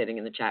probably sitting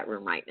in the chat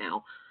room right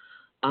now.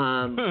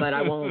 But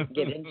I won't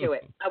get into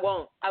it. I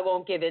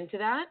won't give into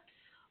that.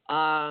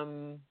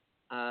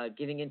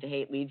 Giving into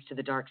hate leads to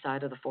the dark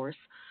side of the force.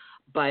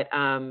 But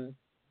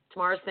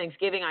tomorrow's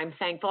Thanksgiving. I'm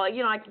thankful.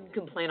 I can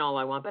complain all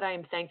I want, but I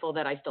am thankful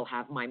that I still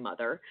have my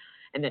mother,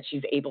 and that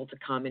she's able to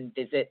come and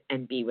visit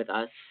and be with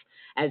us.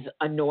 As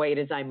annoyed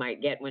as I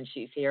might get when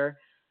she's here,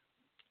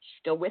 she's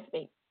still with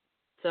me.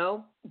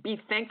 So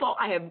be thankful.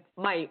 I have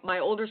my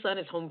older son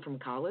is home from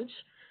college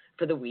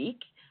for the week.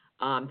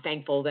 I'm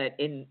thankful that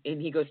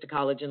he goes to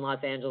college in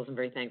Los Angeles. I'm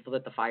very thankful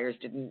that the fires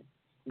didn't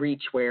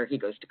reach where he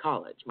goes to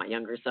college. My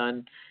younger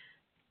son,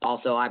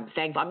 also, I'm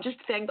thankful.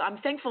 I'm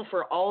thankful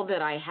for all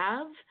that I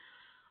have,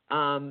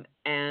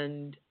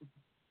 and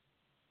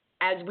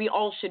as we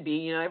all should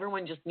be.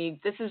 Everyone just needs.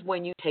 This is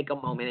when you take a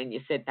moment and you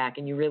sit back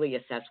and you really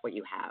assess what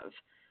you have,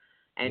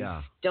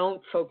 and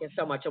don't focus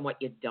so much on what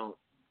you don't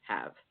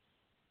have.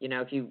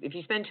 If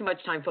you spend too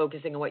much time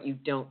focusing on what you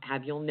don't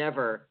have, you'll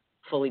never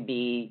fully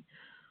be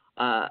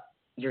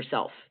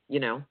yourself.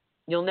 You'll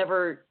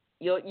never.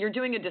 You're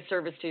doing a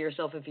disservice to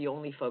yourself if you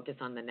only focus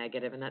on the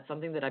negative, and that's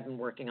something that I've been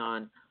working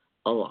on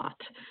a lot.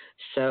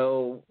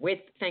 So with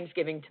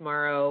Thanksgiving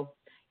tomorrow,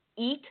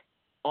 eat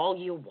all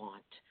you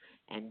want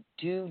and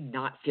do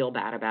not feel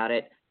bad about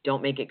it.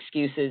 Don't make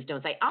excuses.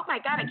 Don't say, "Oh my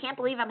God, I can't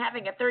believe I'm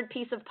having a third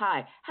piece of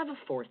pie." Have a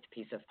fourth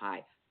piece of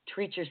pie.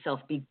 Treat yourself.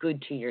 Be good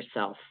to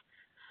yourself.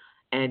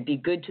 And be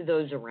good to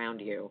those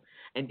around you,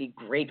 and be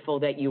grateful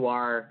that you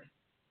are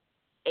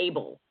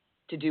able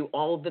to do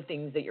all of the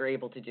things that you're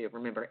able to do.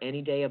 Remember,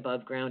 any day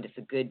above ground is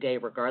a good day,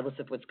 regardless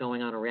of what's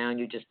going on around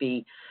you. Just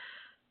be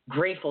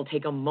grateful.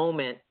 Take a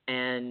moment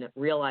and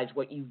realize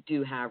what you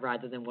do have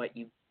rather than what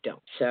you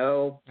don't.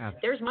 So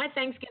there's my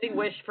Thanksgiving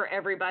wish for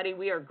everybody.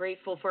 We are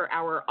grateful for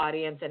our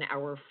audience and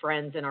our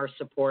friends and our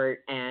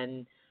support,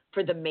 and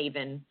for the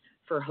Maven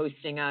for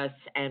hosting us,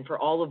 and for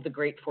all of the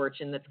great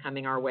fortune that's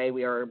coming our way.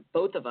 We are,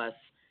 both of us,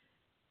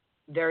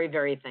 very,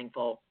 very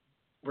thankful,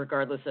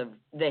 regardless of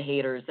the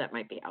haters that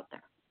might be out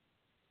there.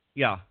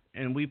 Yeah,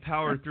 and we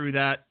powered through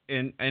that,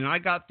 and I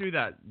got through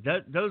that.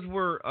 Those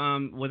were,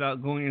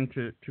 without going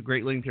into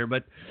great length here,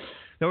 but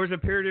there was a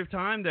period of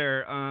time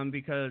there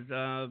because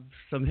of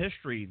some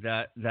history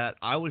that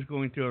I was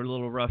going through a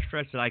little rough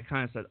stretch that I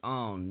kind of said,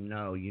 oh,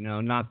 no,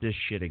 not this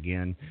shit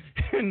again.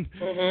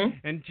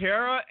 and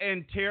Tara,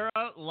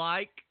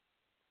 like,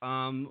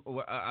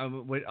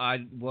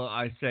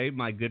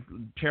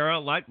 Tara,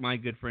 like my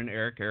good friend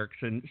Eric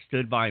Erickson,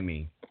 stood by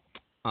me.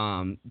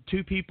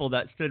 Two people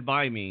that stood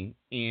by me,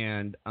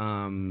 and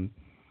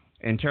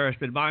Tara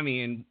stood by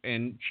me,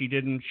 and she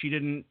didn't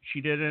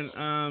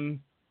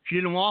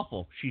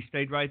waffle. She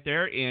stayed right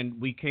there, and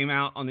we came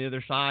out on the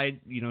other side,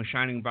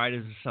 shining bright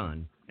as the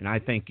sun. And I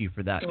thank you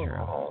for that,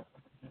 Tara. Oh,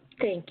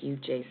 thank you,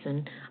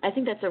 Jason. I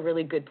think that's a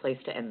really good place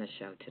to end the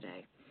show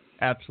today.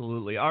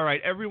 Absolutely. All right,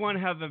 everyone,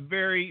 have a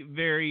very,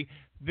 very,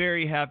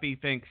 very happy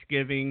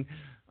Thanksgiving.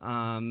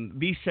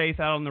 Be safe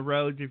out on the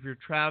roads if you're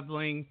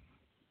traveling.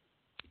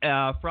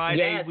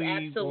 Friday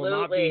will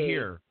not be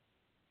here.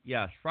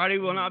 Yes, Friday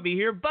will not be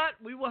here, but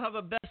we will have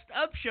a best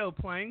of show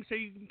playing, so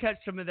you can catch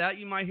some of that.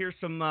 You might hear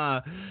some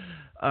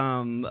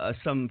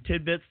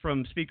tidbits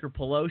from Speaker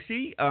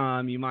Pelosi.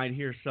 You might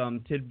hear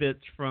some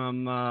tidbits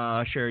from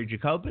Sherry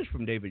Jacobus,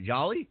 from David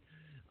Jolly.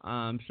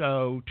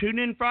 So tune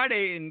in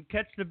Friday and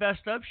catch the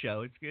best of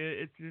show.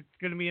 It's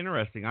going to be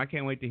interesting. I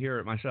can't wait to hear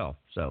it myself.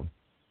 So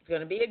it's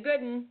going to be a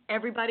good one.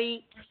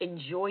 Everybody,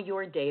 enjoy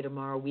your day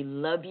tomorrow. We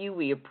love you.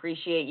 We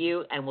appreciate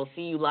you, and we'll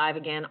see you live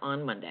again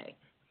on Monday.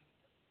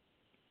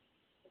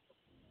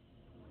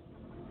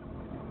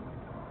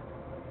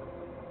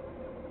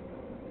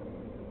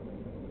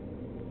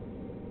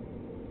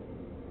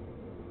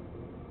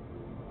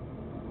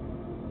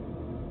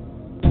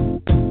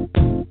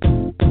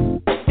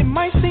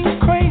 Might seem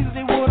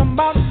crazy what I'm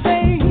about to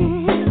say.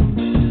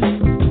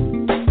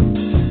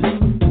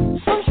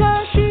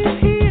 Sunshine, she's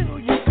here,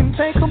 you can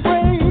take a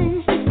break.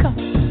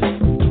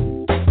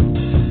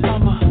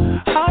 I'm a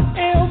hot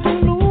air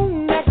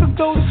balloon that could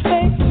go to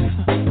space.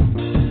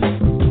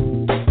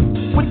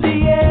 With the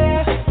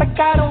air, like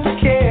I don't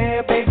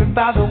care, baby,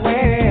 by the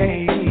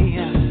way.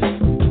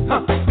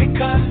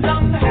 Because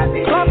I'm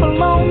happy. Clap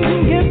along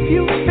if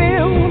you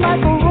feel like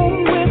a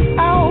room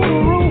without a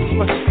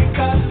roof.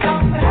 Because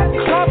I'm happy.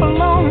 Clap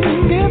along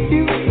if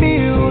you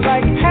feel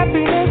like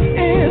happiness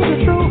is the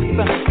truth.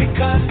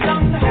 Because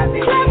I'm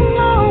happy. Clap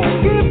along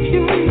if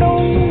you know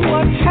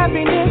what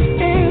happiness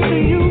is to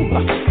you.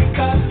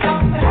 Because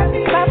I'm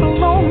happy. Clap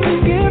along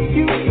if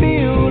you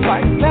feel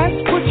like that's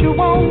what you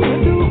want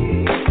to do.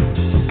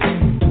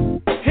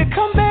 Here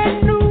come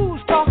bad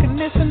news, talking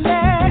this and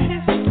that.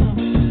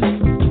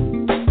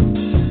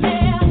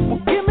 Well,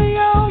 give me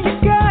all you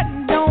got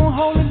and don't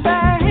hold it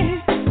back.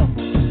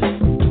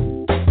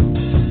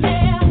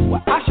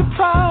 Well, I should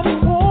probably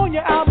warn you,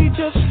 I'll be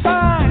just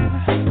fine.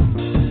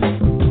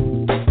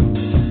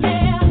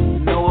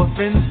 No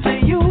offense to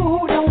you,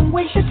 don't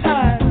waste your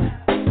time.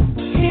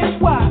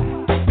 Here's why.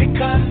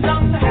 Because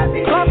I'm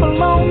happy. Clap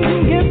along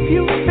if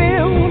you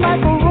feel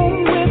like a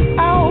room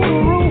without a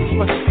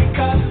roof.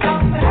 Because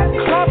I'm happy.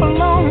 Clap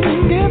along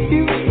if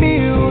you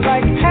feel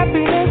like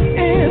happiness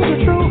is the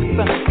truth.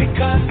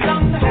 Because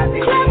I'm happy.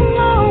 Clap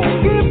along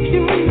if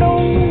you know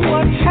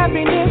what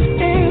happiness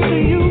is to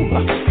you.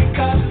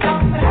 Because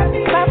I'm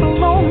happy. Clap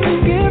along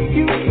if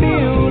you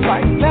feel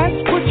like that's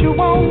what you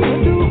want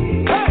to do.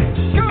 Hey,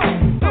 go!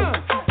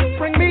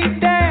 Bring me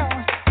down,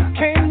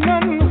 can't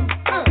none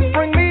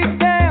bring me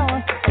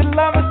down. Your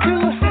lover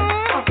too,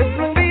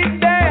 bring me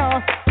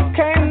down,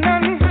 can't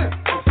none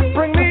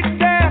bring me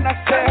down. I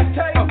said,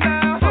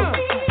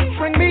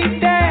 bring me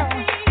down,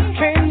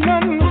 can't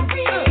none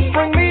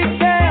bring me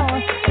down.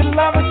 Your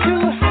lover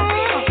too,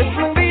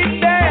 bring me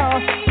down,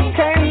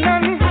 can't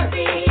none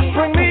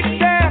bring me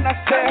down. I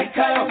said,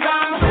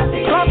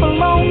 clap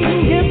along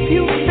if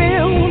you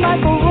feel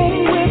like a room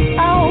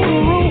without a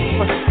roof.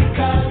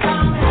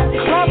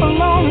 Clap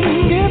along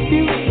if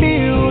you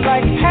feel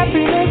like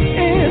happiness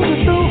is the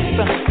truth.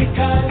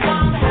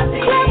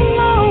 Clap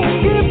along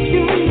if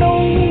you know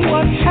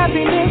what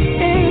happiness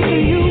is to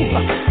you.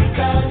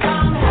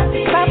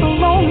 Clap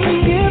along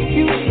if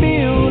you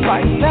feel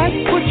like that's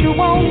what you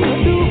want to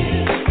do.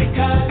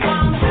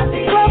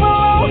 Clap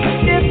along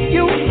if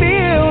you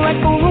feel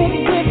like a room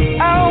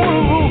without a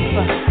roof.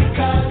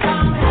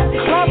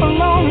 Clap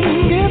along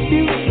if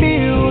you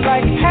feel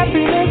like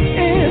happiness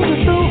is the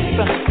truth.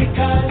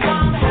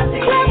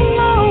 Clap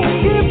along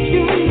if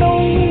you know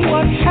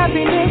what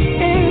happiness is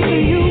to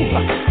you.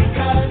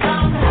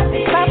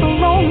 Clap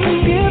along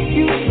if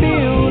you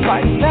feel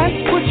like that's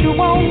what you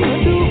want to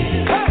do.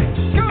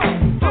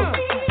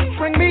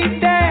 Bring me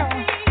down,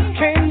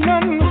 can't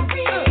none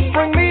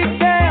bring me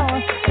down.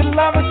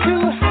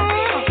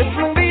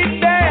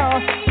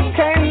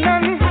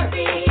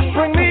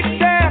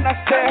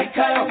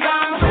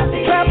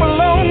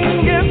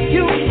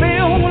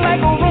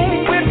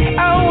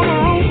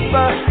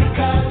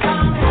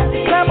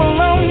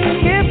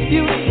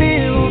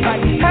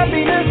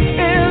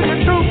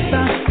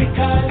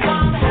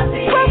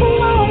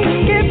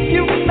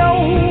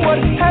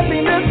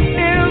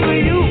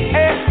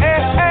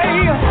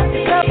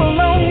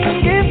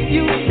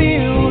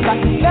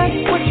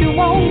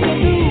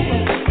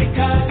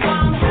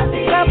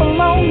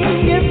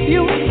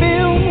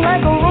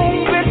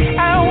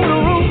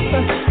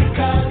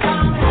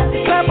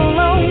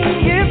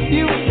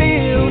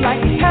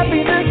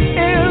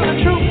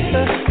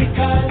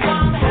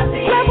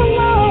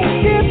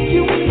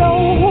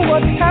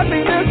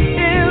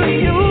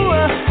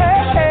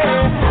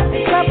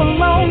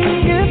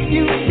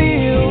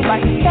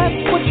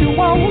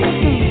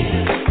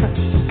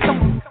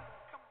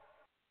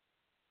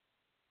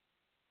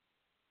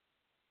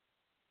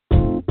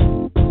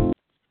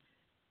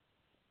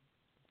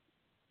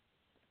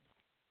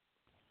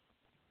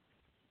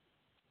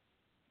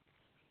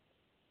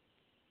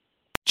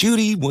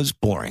 Judy was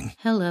boring.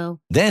 Hello.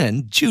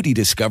 Then Judy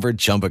discovered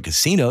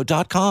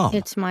ChumbaCasino.com.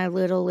 It's my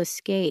little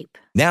escape.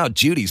 Now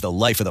Judy's the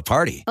life of the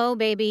party. Oh,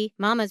 baby,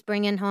 mama's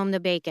bringing home the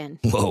bacon.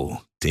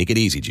 Whoa, take it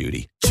easy,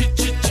 Judy.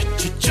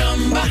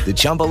 The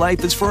Chumba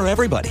life is for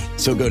everybody.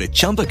 So go to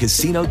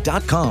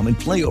ChumbaCasino.com and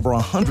play over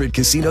 100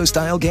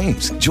 casino-style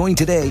games. Join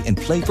today and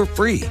play for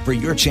free for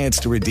your chance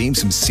to redeem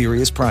some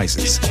serious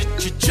prizes.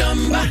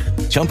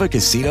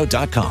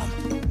 ChumbaCasino.com.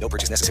 No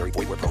purchase necessary.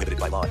 Void where prohibited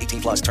by law.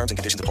 18+ terms and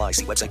conditions apply.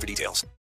 See website for details.